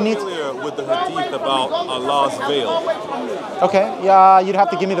because you need. With the hadith about Allah's veil. Okay, yeah, you'd have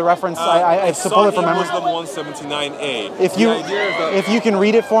to give me the reference. I pull it from memory. Muslim 179a. If you can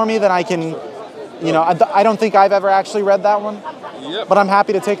read it for me, then I can. You know, I don't think I've ever actually read that one. Yep. But I'm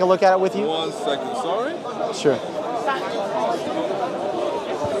happy to take a look at it with you. 1 second, sorry. Sure.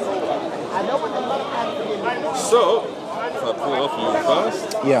 So, if I pull it up for you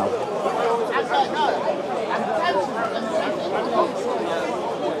first. Yeah.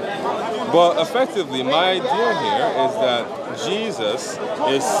 But effectively, my idea here is that Jesus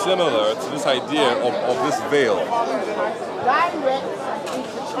is similar to this idea of this veil.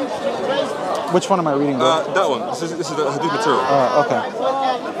 Which one am I reading? That one. This is the hadith material. Okay.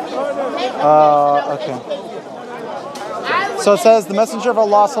 Okay. So it says, the Messenger of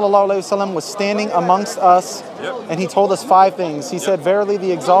Allah sallallahu alaihi wasallam was standing amongst us, and he told us 5 things. He said, verily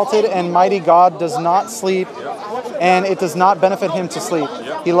the exalted and mighty God does not sleep, and it does not benefit him to sleep.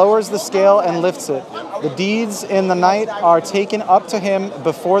 He lowers the scale and lifts it. The deeds in the night are taken up to him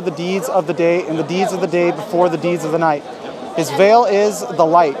before the deeds of the day, and the deeds of the day before the deeds of the night. His veil is the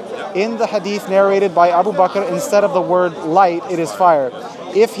light. In the hadith narrated by Abu Bakr, instead of the word light, it is fire.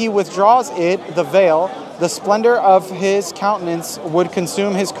 If he withdraws it, the veil, the splendor of his countenance would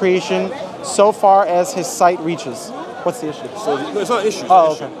consume his creation so far as his sight reaches. What's the issue? So it's not an issue.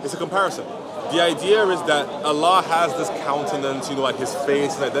 Okay. It's a comparison. The idea is that Allah has this countenance, like his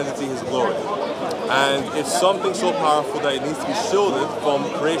face, his identity, his glory. And it's something so powerful that it needs to be shielded from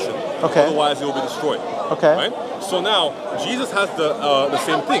creation. Okay. Otherwise it will be destroyed. Okay. Right? So now, Jesus has the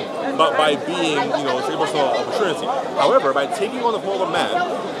same thing, but by being, it's a person of Trinity. However, by taking on the form of a man,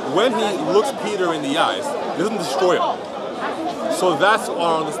 when he looks Peter in the eyes, he doesn't destroy him. So that's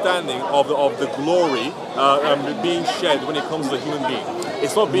our understanding of the glory being shed when it comes to the human being.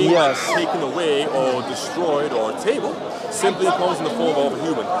 It's not being taken away or destroyed or tabled. Simply comes in the form of a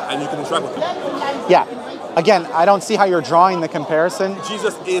human, and you can interact with him. Yeah. Again, I don't see how you're drawing the comparison.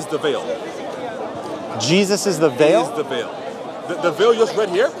 Jesus is the veil. Jesus is the veil? Is the veil. The veil you just read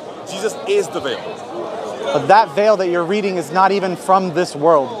here, Jesus is the veil. But that veil that you're reading is not even from this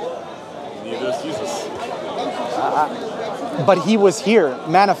world. Neither is Jesus. But he was here,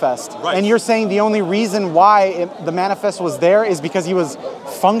 manifest. Right. And you're saying the only reason why the manifest was there is because he was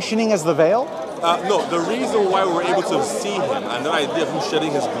functioning as the veil? No, the reason why we're able to see him and the idea of him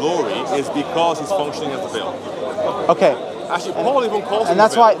shedding his glory is because he's functioning as the veil. Okay. Actually, Paul even calls him and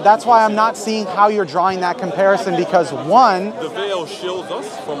that's why I'm not seeing how you're drawing that comparison, because one, the veil shields us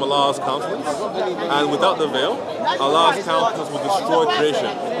from Allah's countenance, and without the veil, Allah's countenance will destroy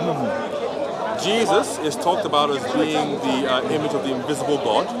creation. Jesus is talked about as being the image of the invisible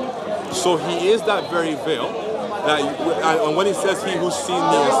God, so he is that very veil. And when he says, "He who's seen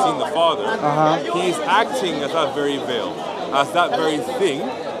me has seen the Father," he is acting as that very veil, as that very thing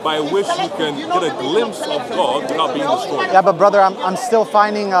by which you can get a glimpse of God without being destroyed. Yeah, but brother, I'm still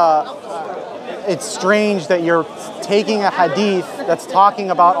finding it's strange that you're taking a hadith that's talking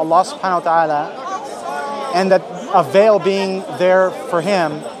about Allah subhanahu wa ta'ala and that a veil being there for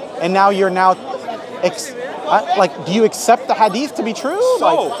him, and now you're do you accept the hadith to be true?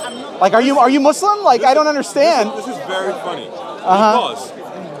 Like are you Muslim? I don't understand. This is very funny because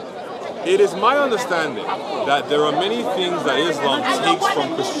it is my understanding that there are many things that Islam takes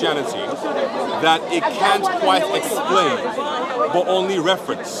from Christianity that it can't quite explain, but only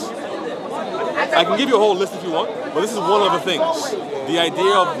reference. I can give you a whole list if you want, but this is one of the things. The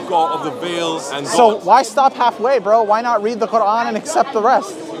idea of God, of the veils and God. So why stop halfway, bro? Why not read the Quran and accept the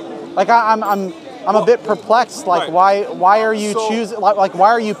rest? I'm a bit perplexed. Why are you choosing? Why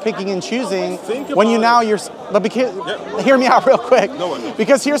are you picking and choosing when hear me out real quick. No.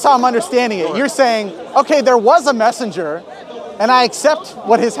 Because here's how I'm understanding it. You're saying, okay, there was a messenger, and I accept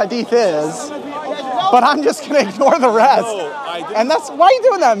what his hadith is, but I'm just going to ignore the rest. No, I didn't. And that's, why are you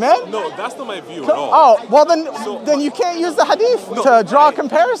doing that, man? No, that's not my view at all. Oh, well then you can't use the hadith to draw a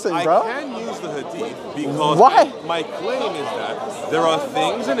comparison, bro. I can use the hadith because why? My claim is that there are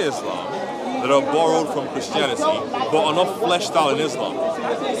things in Islam that are borrowed from Christianity, but are not fleshed out in Islam.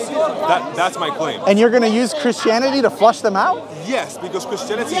 That's my claim. And you're going to use Christianity to flush them out? Yes, because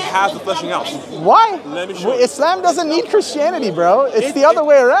Christianity has the fleshing out. Why? Let me show you. Islam doesn't need Christianity, bro. It's the other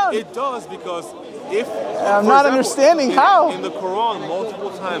way around. It does, because if... I'm not understanding how. In the Quran,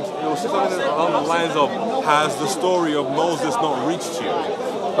 multiple times, it will say something along the lines of, has the story of Moses not reached you?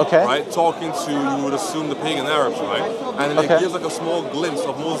 Okay. Right? Talking to, you would assume, the pagan Arabs, right? And then it gives like a small glimpse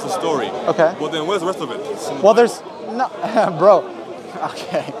of Moses' story. Okay. But then where's the rest of it? Well, there's... No, bro.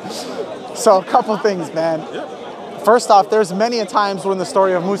 Okay. So a couple things, man. Yeah. First off, there's many times when the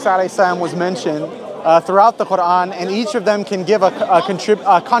story of Musa alayhi salam was mentioned throughout the Quran, and each of them can give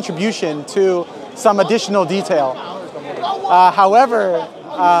a contribution to some additional detail. However,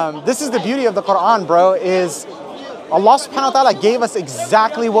 this is the beauty of the Quran, bro, is Allah subhanahu wa ta'ala gave us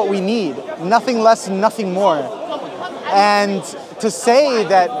exactly what we need. Nothing less, nothing more. And to say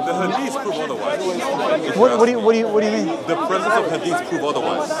that... The hadiths prove otherwise. What do you mean? The presence of hadiths prove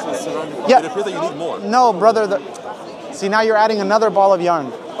otherwise. Yeah. It appears that you need more. No, brother. See, now you're adding another ball of yarn.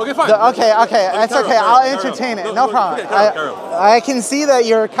 Okay, fine. Okay. It's okay. I'll entertain it. No problem. I can see that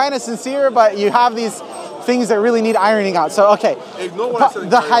you're kind of sincere, but you have these things that really need ironing out. So, okay. Ignore what I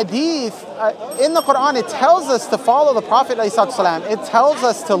said. The hadith, in the Quran, it tells us to follow the Prophet ﷺ. It tells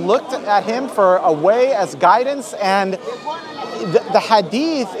us to look at him for a way as guidance, and the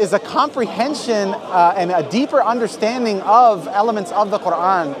hadith is a comprehension and a deeper understanding of elements of the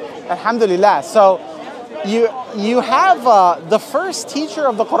Quran. Alhamdulillah. So you have the first teacher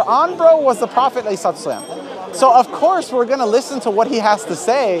of the Quran, bro, was the Prophet ﷺ. So of course we're going to listen to what he has to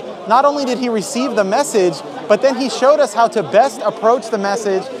say. Not only did he receive the message, but then he showed us how to best approach the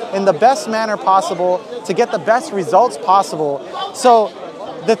message in the best manner possible to get the best results possible. So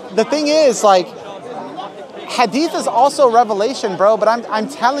the thing is, like, hadith is also revelation, bro, but I'm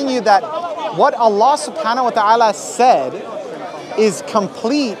telling you that what Allah subhanahu wa ta'ala said is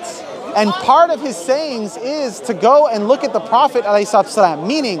complete, and part of his sayings is to go and look at the Prophet ﷺ,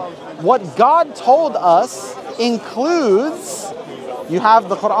 meaning what God told us includes, you have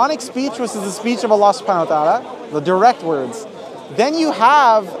the Quranic speech, which is the speech of Allah subhanahu wa ta'ala, the direct words. Then you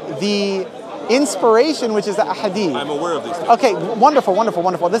have the inspiration, which is the hadith. I'm aware of these things. Okay, wonderful.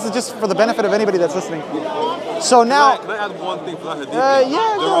 This is just for the benefit of anybody that's listening. So now... Can I add one thing for that hadith?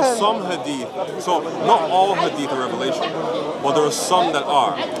 Yeah, there are some hadith, so not all hadith are revelation, but there are some that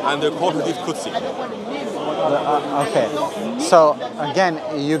are, and they're called hadith Qudsi. Okay, so again,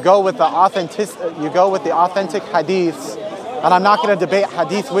 you go with the authentic hadiths, and I'm not going to debate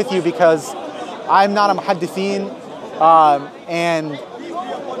hadith with you because I'm not a muhaddithin, and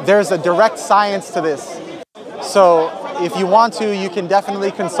there's a direct science to this. So if you want to, you can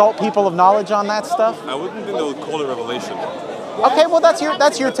definitely consult people of knowledge on that stuff. I wouldn't think they would call it revelation. Okay, well that's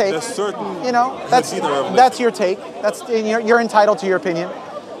your take. There's certain, that's your take. You're entitled to your opinion.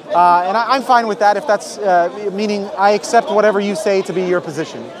 And I'm fine with that if that's, meaning I accept whatever you say to be your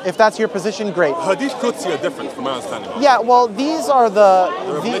position. If that's your position, great. Hadith Qudsi are different from my understanding. Yeah, well, these are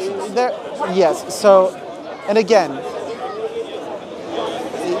yes, so, and again,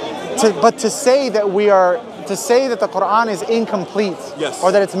 to say that the Quran is incomplete, yes,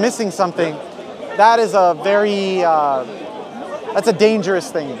 or that it's missing something, that is a very, that's a dangerous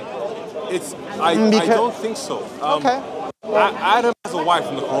thing. I don't think so. Okay. Adam has a wife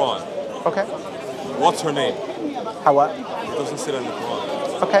in the Quran. Okay. What's her name? How what? It doesn't say that in the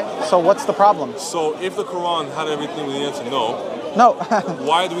Quran. Okay, so what's the problem? So if the Quran had everything we needed to know, no.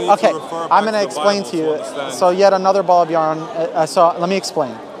 Why do we need to refer back I'm going to explain to you. So yet another ball of yarn. So let me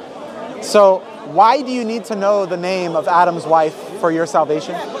explain. So why do you need to know the name of Adam's wife for your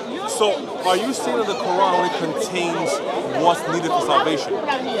salvation? So are you saying that the Quran only contains what's needed for salvation?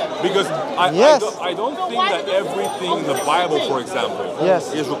 Because I don't think that everything in the Bible, for example,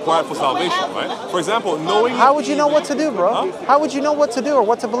 is required for salvation, right? For example, knowing... How would you know what to do, bro? Huh? How would you know what to do or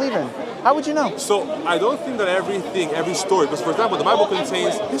what to believe in? How would you know? So I don't think that every story, because for example, the Bible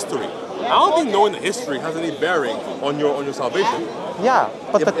contains history. I don't think knowing the history has any bearing on your salvation. Yeah,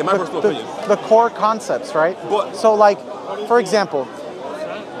 but in my personal opinion. The core concepts, right? But, so like, for example,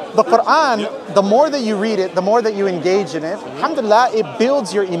 the Quran, the more that you read it, the more that you engage in it, alhamdulillah, it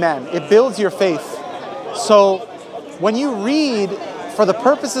builds your iman, it builds your faith. So when you read for the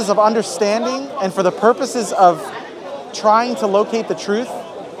purposes of understanding and for the purposes of trying to locate the truth,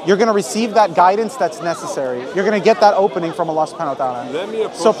 you're going to receive that guidance that's necessary. You're going to get that opening from Allah subhanahu wa ta'ala. Let me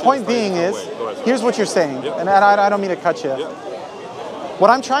approach So point being is, here's what you're saying, and I don't mean to cut you. What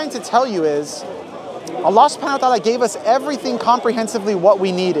I'm trying to tell you is, Allah subhanahu wa ta'ala gave us everything comprehensively what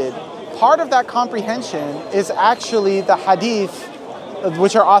we needed. Part of that comprehension is actually the hadith,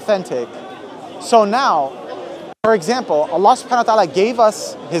 which are authentic. So now, for example, Allah subhanahu wa ta'ala gave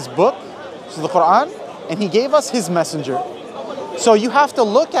us His book, which is the Quran, and He gave us His messenger. So you have to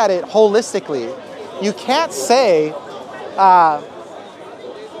look at it holistically. You can't say,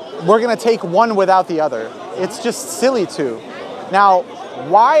 we're going to take one without the other. It's just silly to. Now,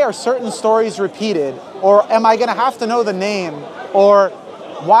 why are certain stories repeated? Or am I going to have to know the name? Or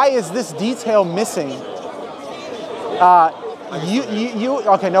why is this detail missing?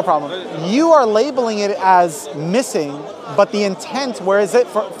 Okay, no problem. You are labeling it as missing, but the intent, where is it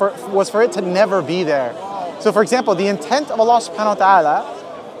was for it to never be there. So for example, the intent of Allah subhanahu wa ta'ala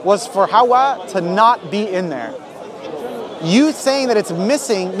was for Hawa to not be in there. You saying that it's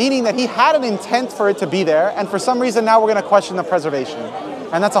missing, meaning that He had an intent for it to be there, and for some reason now we're going to question the preservation.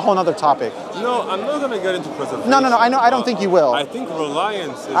 And that's a whole other topic. No, I'm not going to get into preservation. No, I don't think you will. I think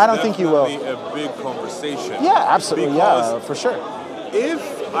reliance is definitely a big conversation. Yeah, absolutely, yeah, for sure. If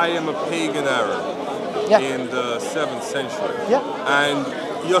I am a pagan Arab in the 7th century, and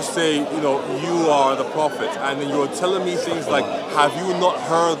you say, you are the prophet, and then you're telling me things like, have you not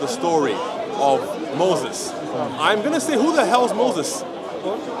heard the story of Moses? I'm going to say, who the hell's Moses?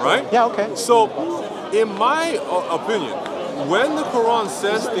 Right? Yeah, okay. So, in my opinion, when the Quran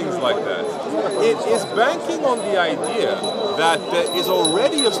says things like that, it is banking on the idea that there is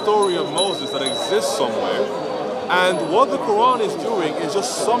already a story of Moses that exists somewhere, and what the Quran is doing is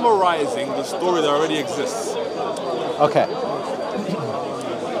just summarizing the story that already exists. Okay.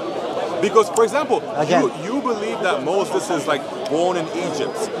 Because, for example, you believe that Moses is like born in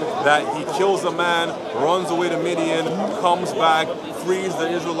Egypt, that he kills a man, runs away to Midian, comes back, frees the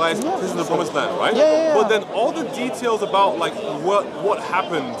Israelites, this is the promised land, right? Yeah. But then all the details about like what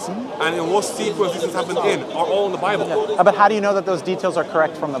happened and in what sequence these things happened in are all in the Bible. Yeah. But how do you know that those details are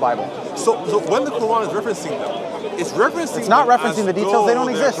correct from the Bible? So when the Quran is referencing them, it's not referencing the details. They don't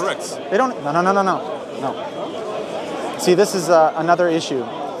exist. Correct. They don't. No. See, this is another issue.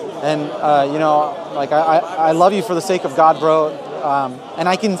 And like I love you for the sake of God, bro. And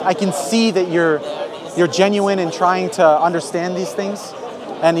I can see that you're genuine in trying to understand these things.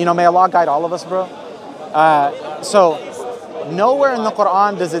 And may Allah guide all of us, bro. So nowhere in the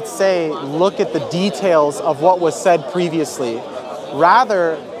Quran does it say look at the details of what was said previously.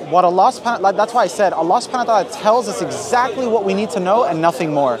 Rather, what Allah subhanahu wa ta'ala, that's why I said Allah subhanahu wa ta'ala tells us exactly what we need to know and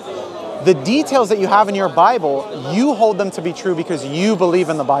nothing more. The details that you have in your Bible, you hold them to be true because you believe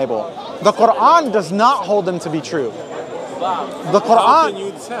in the Bible. The Quran does not hold them to be true. The Quran, how can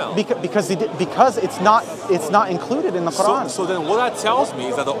you tell? Because it's not included in the Quran. So then what that tells me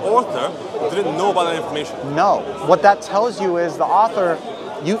is that the author didn't know about that information. No. What that tells you is the author,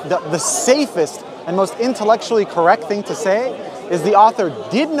 the safest and most intellectually correct thing to say is the author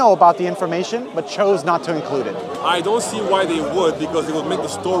did know about the information but chose not to include it. I don't see why they would, because it would make the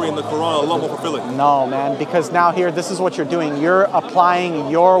story in the Quran a lot more fulfilling. No, man, because now here, this is what you're doing. You're applying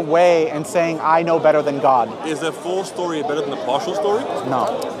your way and saying, I know better than God. Is the full story better than the partial story? No.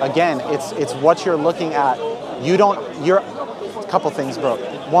 Again, it's what you're looking at. You're a couple things, bro.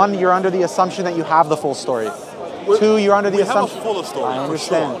 One, you're under the assumption that you have the full story. Two, you're under the assumption. We have a full story, I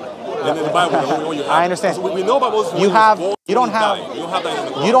understand. For sure. In the Bible, you have. I understand. So we know about Moses. You don't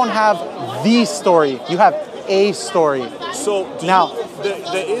have the story. You have a story. So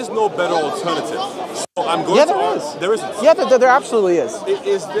there is no better alternative. So I'm going there is. There isn't. Yeah, there absolutely is.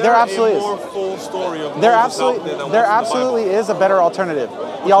 Is there a more full story of Moses out there than there absolutely is a better alternative.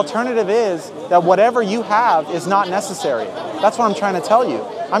 The alternative is that whatever you have is not necessary. That's what I'm trying to tell you.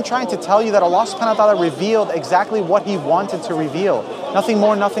 I'm trying to tell you that Allah subhanahu wa ta'ala revealed exactly what He wanted to reveal. Nothing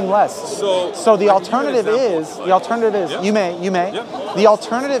more, nothing less. So the alternative is, you may. Yeah. The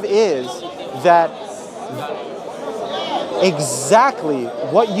alternative is that exactly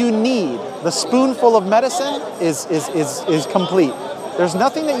what you need, the spoonful of medicine is complete. There's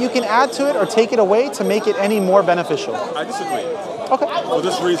nothing that you can add to it or take it away to make it any more beneficial. I disagree. Okay. For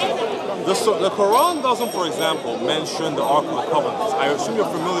this reason. The Quran doesn't, for example, mention the Ark of the Covenant. I assume you're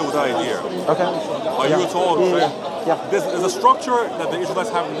familiar with that idea. Okay. Are you at all? Yeah. There's a structure that the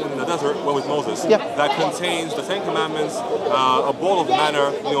Israelites have in the desert, with Moses, that contains the Ten Commandments, a bowl of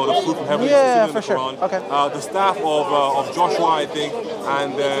manna, the fruit from heaven. Yeah, in for the sure. Quran, okay. The staff of Joshua, I think,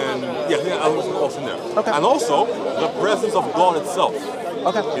 and then I think also in there. Okay. And also the presence of God itself.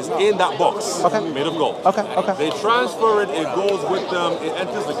 Okay. It's in that box. Okay. Made of gold. Okay. Okay. They transfer it. It goes with them. It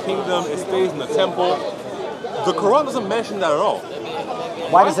enters the kingdom. It stays in the temple. The Quran doesn't mention that at all.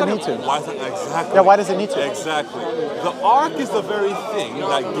 Why does it need to? Why is that exactly? Yeah, why does it need to? Exactly. The ark is the very thing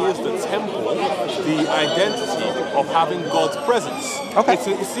that gives the temple the identity of having God's presence. Okay.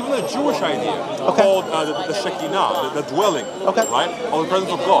 It's even a Jewish idea Okay. called the Shekinah, the dwelling, Okay. right, of the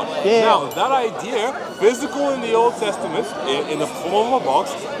presence of God. Yeah. Now, that idea, physical in the Old Testament, in the form of a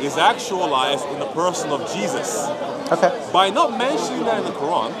box, is actualized in the person of Jesus. Okay. By not mentioning that in the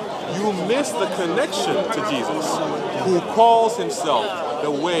Quran, you miss the connection to Jesus, who calls himself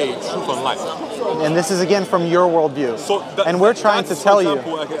the way, truth, and life. And this is again from your worldview. So and we're trying to tell you.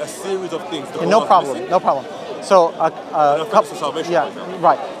 Like a series of things. No problem. No problem. So yeah,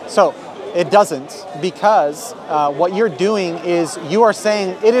 right. So it doesn't, because what you're doing is you are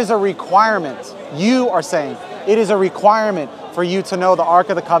saying it is a requirement. You are saying it is a requirement for you to know the Ark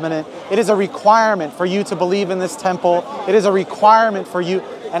of the Covenant. It is a requirement for you to believe in this temple. It is a requirement for you.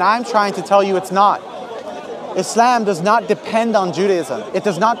 And I'm trying to tell you it's not. Islam does not depend on Judaism. It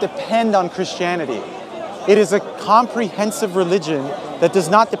does not depend on Christianity. It is a comprehensive religion that does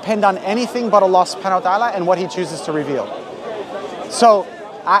not depend on anything but Allah subhanahu wa ta'ala and what He chooses to reveal. So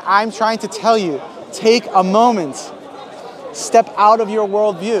I'm trying to tell you, take a moment, step out of your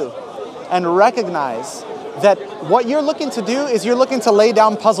worldview and recognize that what you're looking to do is you're looking to lay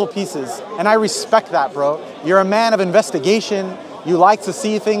down puzzle pieces. And I respect that, bro. You're a man of investigation. You like to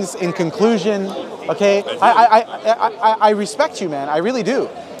see things in conclusion, okay? I respect you, man. I really do.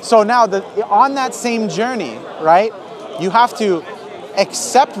 So now, on that same journey, right, you have to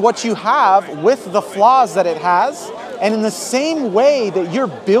accept what you have with the flaws that it has. And in the same way that you're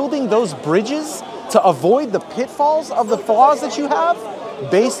building those bridges to avoid the pitfalls of the flaws that you have,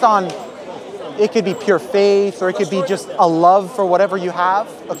 based on, it could be pure faith, or it could be just a love for whatever you have,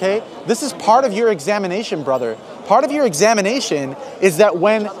 okay? This is part of your examination, brother. Part of your examination is that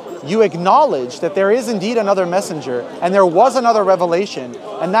when you acknowledge that there is indeed another messenger and there was another revelation,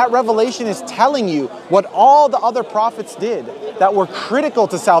 and that revelation is telling you what all the other prophets did that were critical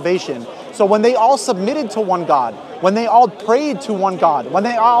to salvation. So when they all submitted to one God, when they all prayed to one God, when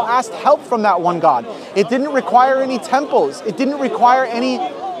they all asked help from that one God, it didn't require any temples, it didn't require any,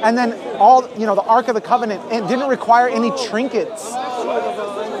 and then all, the Ark of the Covenant, it didn't require any trinkets.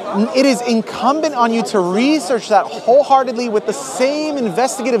 It is incumbent on you to research that wholeheartedly with the same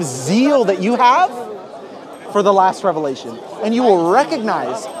investigative zeal that you have for the last revelation. And you will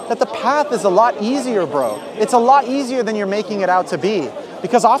recognize that the path is a lot easier, bro. It's a lot easier than you're making it out to be.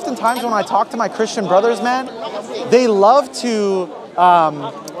 Because oftentimes when I talk to my Christian brothers, man, they love to,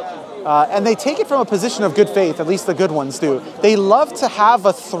 and they take it from a position of good faith, at least the good ones do. They love to have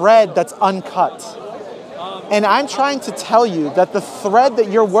a thread that's uncut. And I'm trying to tell you that the thread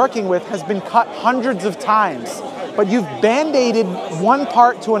that you're working with has been cut hundreds of times, but you've band-aided one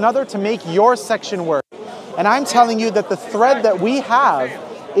part to another to make your section work. And I'm telling you that the thread that we have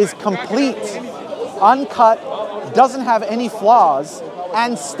is complete, uncut, doesn't have any flaws,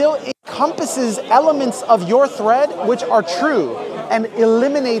 and still encompasses elements of your thread which are true, and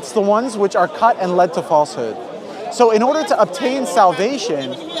eliminates the ones which are cut and led to falsehood. So in order to obtain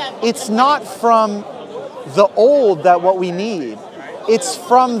salvation, it's not from the old that what we need, it's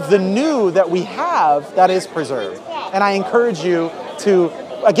from the new that we have that is preserved. And I encourage you to,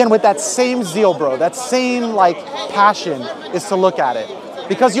 again, with that same zeal, bro, that same passion, is to look at it,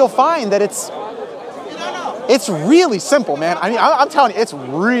 because you'll find that it's really simple, man. I mean, I'm telling you, it's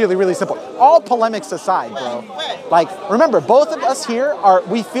really, really simple. All polemics aside, bro. Remember, both of us here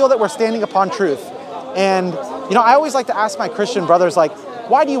we feel that we're standing upon truth. And I always like to ask my Christian brothers,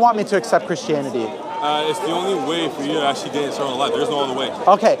 why do you want me to accept Christianity? It's the only way for you to actually get eternal life. There's no other way.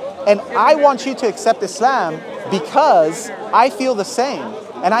 Okay, and I want you to accept Islam because I feel the same.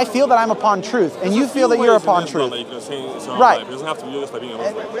 And I feel that I'm upon truth, and you feel that you're upon truth. Right. It doesn't have to be just by being a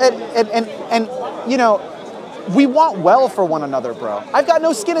Muslim. And we want well for one another, bro. I've got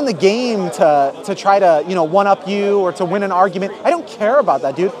no skin in the game to try to, one-up you or to win an argument. I don't care about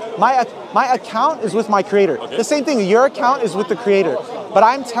that, dude. My account is with my Creator. Okay. The same thing, your account is with the Creator. But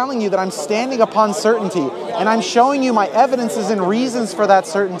I'm telling you that I'm standing upon certainty, and I'm showing you my evidences and reasons for that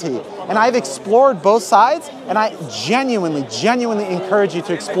certainty. And I've explored both sides, and I genuinely encourage you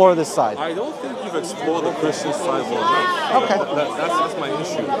to explore this side. I don't think you've explored the Christian side well enough. Okay. That's my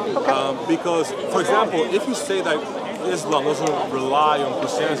issue. Okay. Because, for example, if you say that Islam doesn't rely on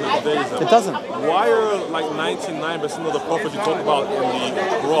Christianity or Judaism, it doesn't. Why are 99% of the prophets you talk about in the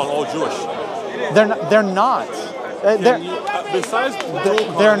Quran all Jewish? They're not. Besides,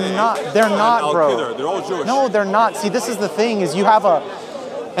 they're not, bro. They're all Jewish. No, they're not. See, this is the thing: is you have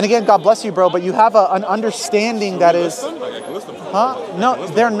And again, God bless you, bro, but you have an understanding that is... Huh? No,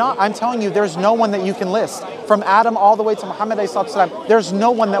 they're not. I'm telling you, there's no one that you can list. From Adam all the way to Muhammad, there's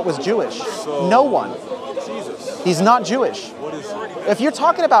no one that was Jewish. No one. Jesus. He's not Jewish. What is he? If you're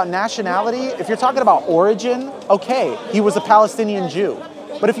talking about nationality, if you're talking about origin, okay, he was a Palestinian Jew.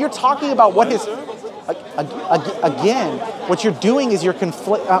 But if you're talking about what his... Again, what you're doing is you're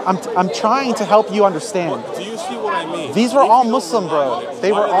I'm trying to help you understand. Do you see what I mean? These were all Muslim, bro.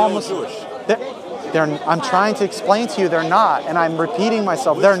 They were all Muslim. I'm trying to explain to you they're not, and I'm repeating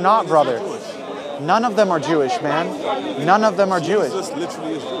myself. They're not, brother. None of them are Jewish, man. None of them are Jewish. Jesus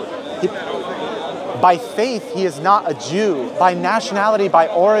literally is Jewish. By faith, he is not a Jew. By nationality, by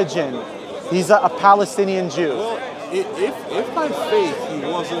origin, he's a Palestinian Jew. Well, if by faith he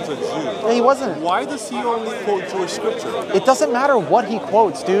wasn't a Jew, yeah, he wasn't. Why does he only quote Jewish scripture? It doesn't matter what he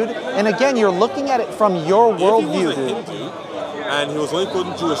quotes, dude. And again, you're looking at it from your worldview, dude. Hindu, and he was only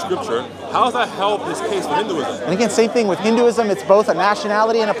quoting Jewish scripture, how does that help his case for Hinduism? And again, same thing with Hinduism. It's both a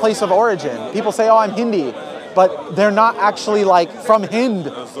nationality and a place of origin. People say, oh, I'm Hindi. But they're not actually like from Hind.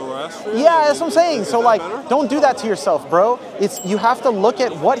 Yeah, that's what I'm saying. So like, don't do that to yourself, bro. You have to look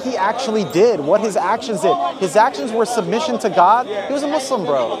at what he actually did, what his actions did. His actions were submission to God. He was a Muslim,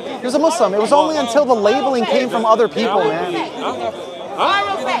 bro. He was a Muslim. It was only until the labeling came from other people, man.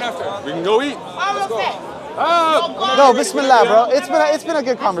 We can go eat. No, bismillah, bro. It's been a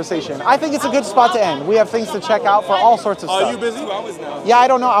good conversation. I think it's a good spot to end. We have things to check out for all sorts of stuff. Are you busy? Yeah, I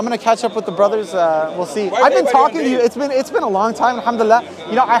don't know. I'm gonna catch up with the brothers. We'll see. I've been talking to you. It's been a long time. Alhamdulillah.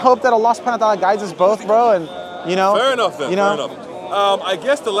 You know, I hope that Allah subhanahu wa ta'ala guides us both, bro. And you know. Fair enough then. Fair enough. I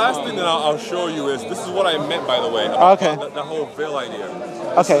guess the last thing that I'll show you is this is what I meant, by the way. Okay. The whole veil idea.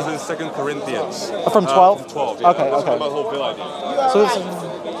 Okay. This is in 2 Corinthians. From 12. From 12. Yeah. Okay. Okay. About the whole veil idea. So it's,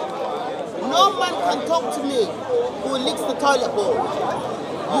 no man can talk to me who licks the toilet bowl.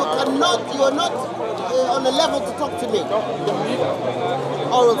 You are not on a level to talk to me.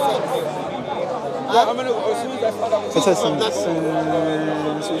 Oral sex. it says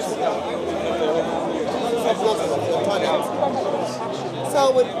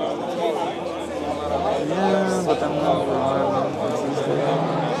so with yeah, but then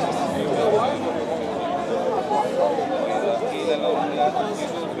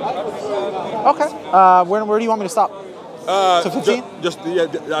okay. Where do you want me to stop? To 15? Just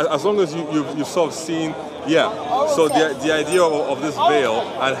as long as you've sort of seen, yeah. So the idea of this veil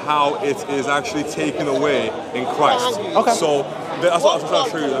and how it is actually taken away in Christ. Okay. So that's what I'm trying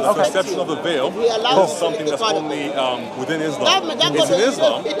to show you. The perception of the veil is something that's only within Islam. It's in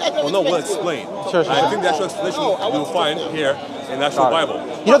Islam. Well, no, we'll explain. Sure. I think the actual explanation you'll find here in the actual Bible.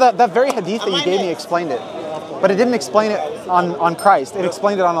 You know that very hadith that you gave me explained it. But it didn't explain it on Christ. It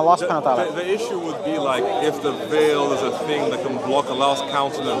explained it on Allah subhanahu wa ta'ala. The issue would be like, if the veil is a thing that can block Allah's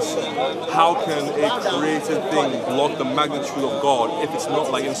countenance, how can a created thing block the magnitude of God if it's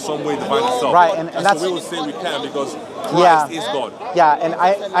not like in some way divine itself? Right, and that's... So we would say we can because Christ is God. Yeah, and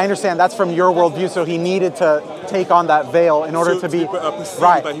I understand that's from your worldview, so he needed to take on that veil in order to be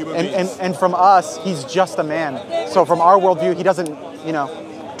right. By human beings. And from us, he's just a man. So from our worldview, he doesn't,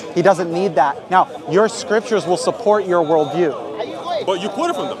 he doesn't need that. Now, your scriptures will support your worldview. But you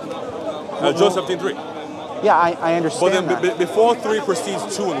quoted from them. John 17:3. Yeah, I understand but then before 3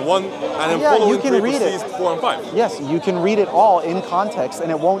 precedes 2 and 1, and then following 3 precedes 4 and 5. Yes, you can read it all in context, and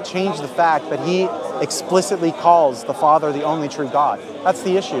it won't change the fact that he explicitly calls the Father the only true God. That's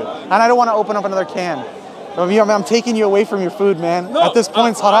the issue. And I don't want to open up another can. I'm taking you away from your food, man. No, At this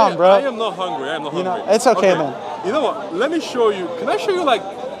point, it's haram, bro. I am not hungry. It's okay, man. You know what? Let me show you. Can I show you like...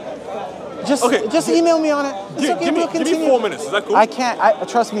 Just email me on it. Give me 4 minutes. Is that cool? I can't.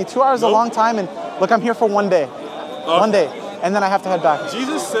 Trust me, 2 hours is a long time, and look, I'm here for 1 day. 1 day, and then I have to head back.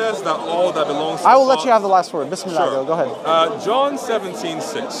 Jesus says that all that belongs to I will let you have the last word. Bismillah, sure. Go ahead. John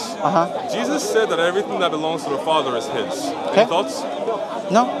 17:6. Jesus said that everything that belongs to the Father is His. Any thoughts?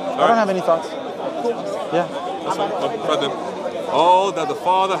 No, I don't have any thoughts. Yeah. That's fine. All that the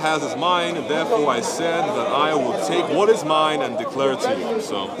Father has is mine, and therefore I said that I will take what is mine and declare it to you.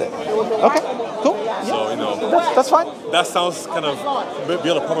 So. Okay. Cool. So that's fine. That sounds kind of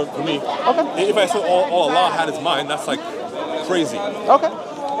beyond a problem for me. Okay. If I said all Allah had is mine, that's like crazy. Okay.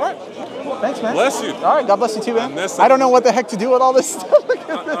 All right. Thanks, man. Bless you. All right. God bless you too, man. I don't know what the heck to do with all this stuff. Look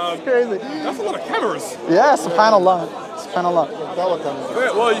at this. It's crazy. That's a lot of cameras. Yeah. Subhanallah. Subhanallah.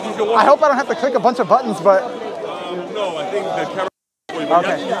 Well, you can watch. I hope I don't have to click a bunch of buttons, but. No, I think the camera.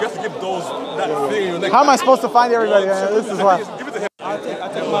 Okay. You have to give that thing in your neck. How am I supposed to find everybody, man? This is why. Give it to him. I take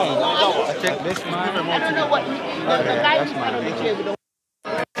mine. I take this mine. I don't know what the guy who's on the chair.